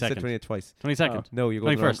 No. You said 22nd. 28th twice. 22nd. No, you're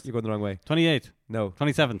going, 21st. you're going the wrong way. 28th. No.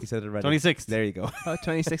 27th. You said it right. 26th. There you go. Oh,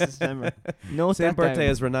 26th of September. No, Same birthday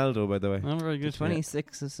as Ronaldo, by the way. Oh, very good.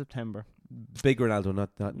 26th of September. Big Ronaldo,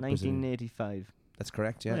 not Brazilian. 1985. That's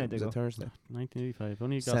correct, yeah. Yeah, It was there a you go. Thursday. 1985.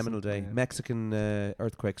 Only you got Seminal day. Yeah. Mexican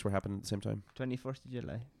earthquakes were happening at the same time. 21st of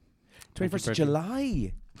July. 21st of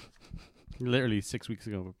July. literally 6 weeks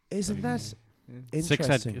ago. Isn't that Six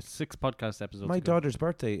interesting? Six podcast episodes. My ago. daughter's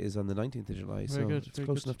birthday is on the 19th of July, Very so good, it's very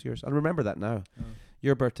close good. enough to yours. I'll remember that now.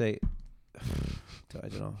 Your birthday, I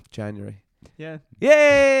don't know, January. Yeah.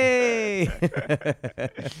 Yay!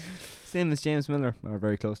 Same as James Miller, or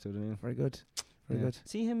very close to it. Anyway. Very good. Very good.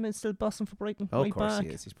 See him still bossing for Brighton. Oh, right of course back. he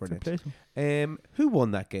is. He's Fair brilliant. play to him. Who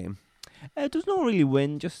won that game? There's no really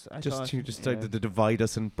win. Just I Just thought, you just started to divide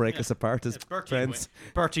us and break us apart as friends.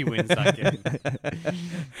 Bertie wins that game.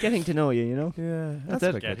 getting to know you, you know. Yeah, That's that's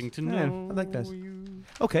it. very Getting good. to Yeah, know. I like that. You.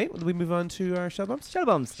 Okay, will we move on to our shell bumps? Shell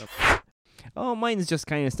bombs. Oh, mine is just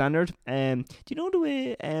kind of standard. Do you know the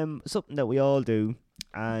way something that we all do,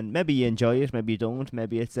 and maybe you enjoy it, maybe you don't,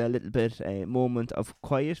 maybe it's a little bit moment of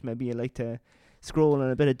quiet, maybe you like to scroll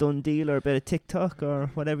on a bit of Dundee or a bit of TikTok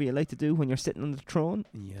or whatever you like to do when you're sitting on the throne.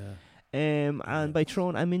 Yeah. And by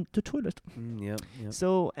throne I mean the toilet. Yeah.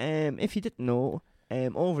 So if you didn't know,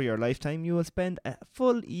 over your lifetime you will spend a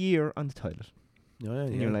full year on the toilet.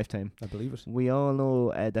 In your lifetime. I believe it. We all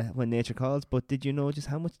know that when nature calls, but did you know just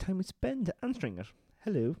how much time we spend answering it?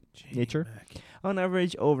 Hello, nature. On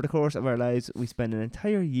average, over the course of our lives, we spend an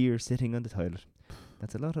entire year sitting on the toilet.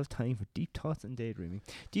 That's a lot of time for deep thoughts and daydreaming.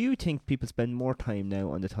 Do you think people spend more time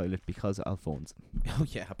now on the toilet because of phones? Oh,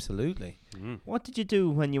 yeah, absolutely. What did you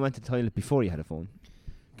do when you went to the toilet before you had a phone?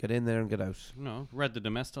 Get in there and get out. No, read the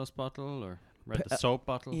Domestos bottle or read the soap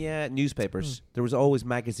bottle. Yeah, newspapers. There was always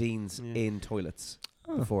magazines in toilets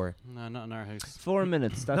before. No, not in our house. 4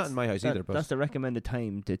 minutes. That's Not in my house either, but that's the recommended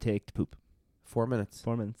time to take the poop. 4 minutes.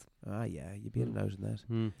 4 minutes. Ah, yeah, you'd be in and out in that.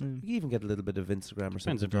 Mm. You can even get a little bit of Instagram or Depends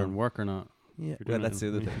something. if you're in work or not. Yeah, If you're well, doing that's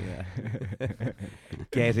it the in- other thing. Yeah,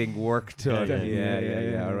 getting work done.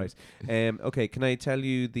 Yeah. All right. Okay. Can I tell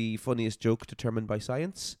you the funniest joke determined by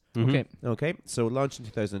science? Okay. Okay. So, launched in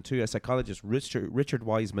 2002, a psychologist, Richard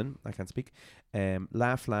Wiseman, I can't speak.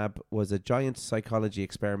 Laugh Lab was a giant psychology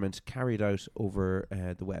experiment carried out over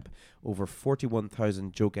the web. Over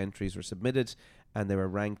 41,000 joke entries were submitted, and they were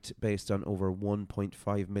ranked based on over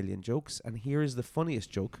 1.5 million jokes. And here is the funniest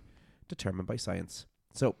joke determined by science.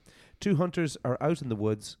 So, two hunters are out in the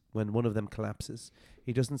woods when one of them collapses.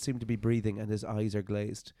 He doesn't seem to be breathing and his eyes are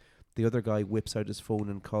glazed. The other guy whips out his phone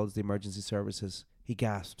and calls the emergency services. He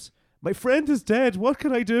gasps, "My friend is dead, what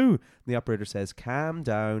can I do?" The operator says, "Calm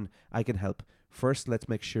down, I can help. First, let's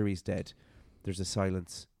make sure he's dead." There's a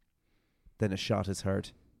silence. Then a shot is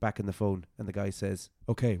heard. back in the phone, and the guy says,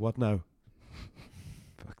 "Okay, what now?"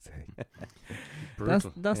 Fuck's sake.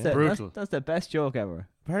 Brutal. That's the best joke ever.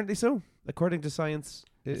 Apparently so, according to science.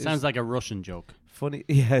 It sounds like a Russian joke. Funny,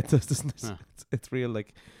 yeah, it does, doesn't it? Huh. It's real,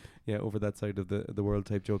 like, yeah, over that side of the world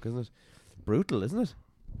type joke, isn't it? Brutal, isn't it?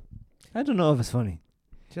 I don't know if it's funny.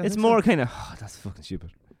 It's more kind of, oh, that's fucking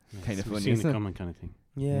stupid. Kind of funny, Seen isn't it it? coming kind of thing.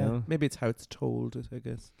 Yeah, You know? maybe it's how it's told, I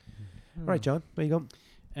guess. All right, John, where you go?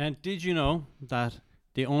 And did you know that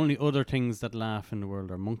the only other things that laugh in the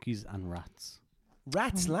world are monkeys and rats?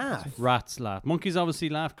 Rats laugh. Rats laugh. Monkeys obviously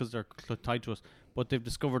laugh because they're tied to us, but they've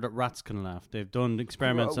discovered that rats can laugh. They've done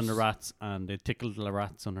experiments on the rats, and they tickled the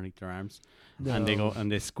rats underneath their arms, and they go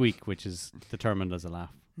and they squeak, which is determined as a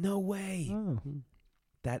laugh. No way. Oh.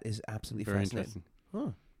 That is absolutely Very fascinating. interesting.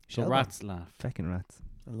 Oh, So rats laugh. Fucking rats.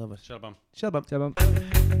 I love it. Shellbum. Shellbum.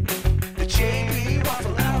 The JB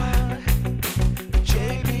Waffle Hour. The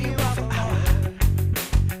JB Waffle Hour.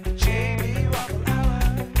 The JB Waffle Hour.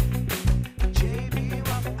 The JB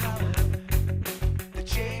Waffle Hour. The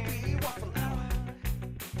JB Waffle Hour.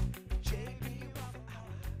 The JB Waffle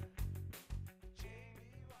Hour.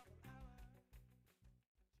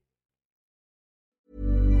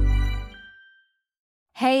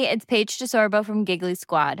 Hey, it's Paige DeSorbo from Giggly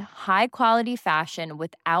Squad. High quality fashion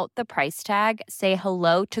without the price tag. Say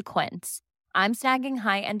hello to Quince. I'm snagging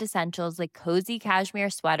high-end essentials like cozy cashmere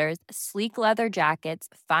sweaters, sleek leather jackets,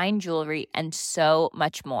 fine jewelry, and so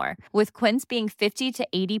much more. With Quince being 50 to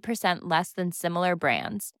 80% less than similar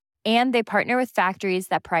brands. And they partner with factories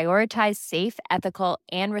that prioritize safe, ethical,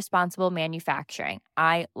 and responsible manufacturing.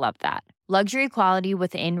 I love that. Luxury quality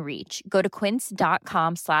within reach. Go to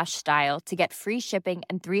quince.com/style to get free shipping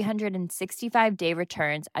and 365-day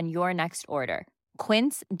returns on your next order.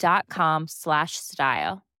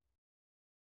 Quince.com/style.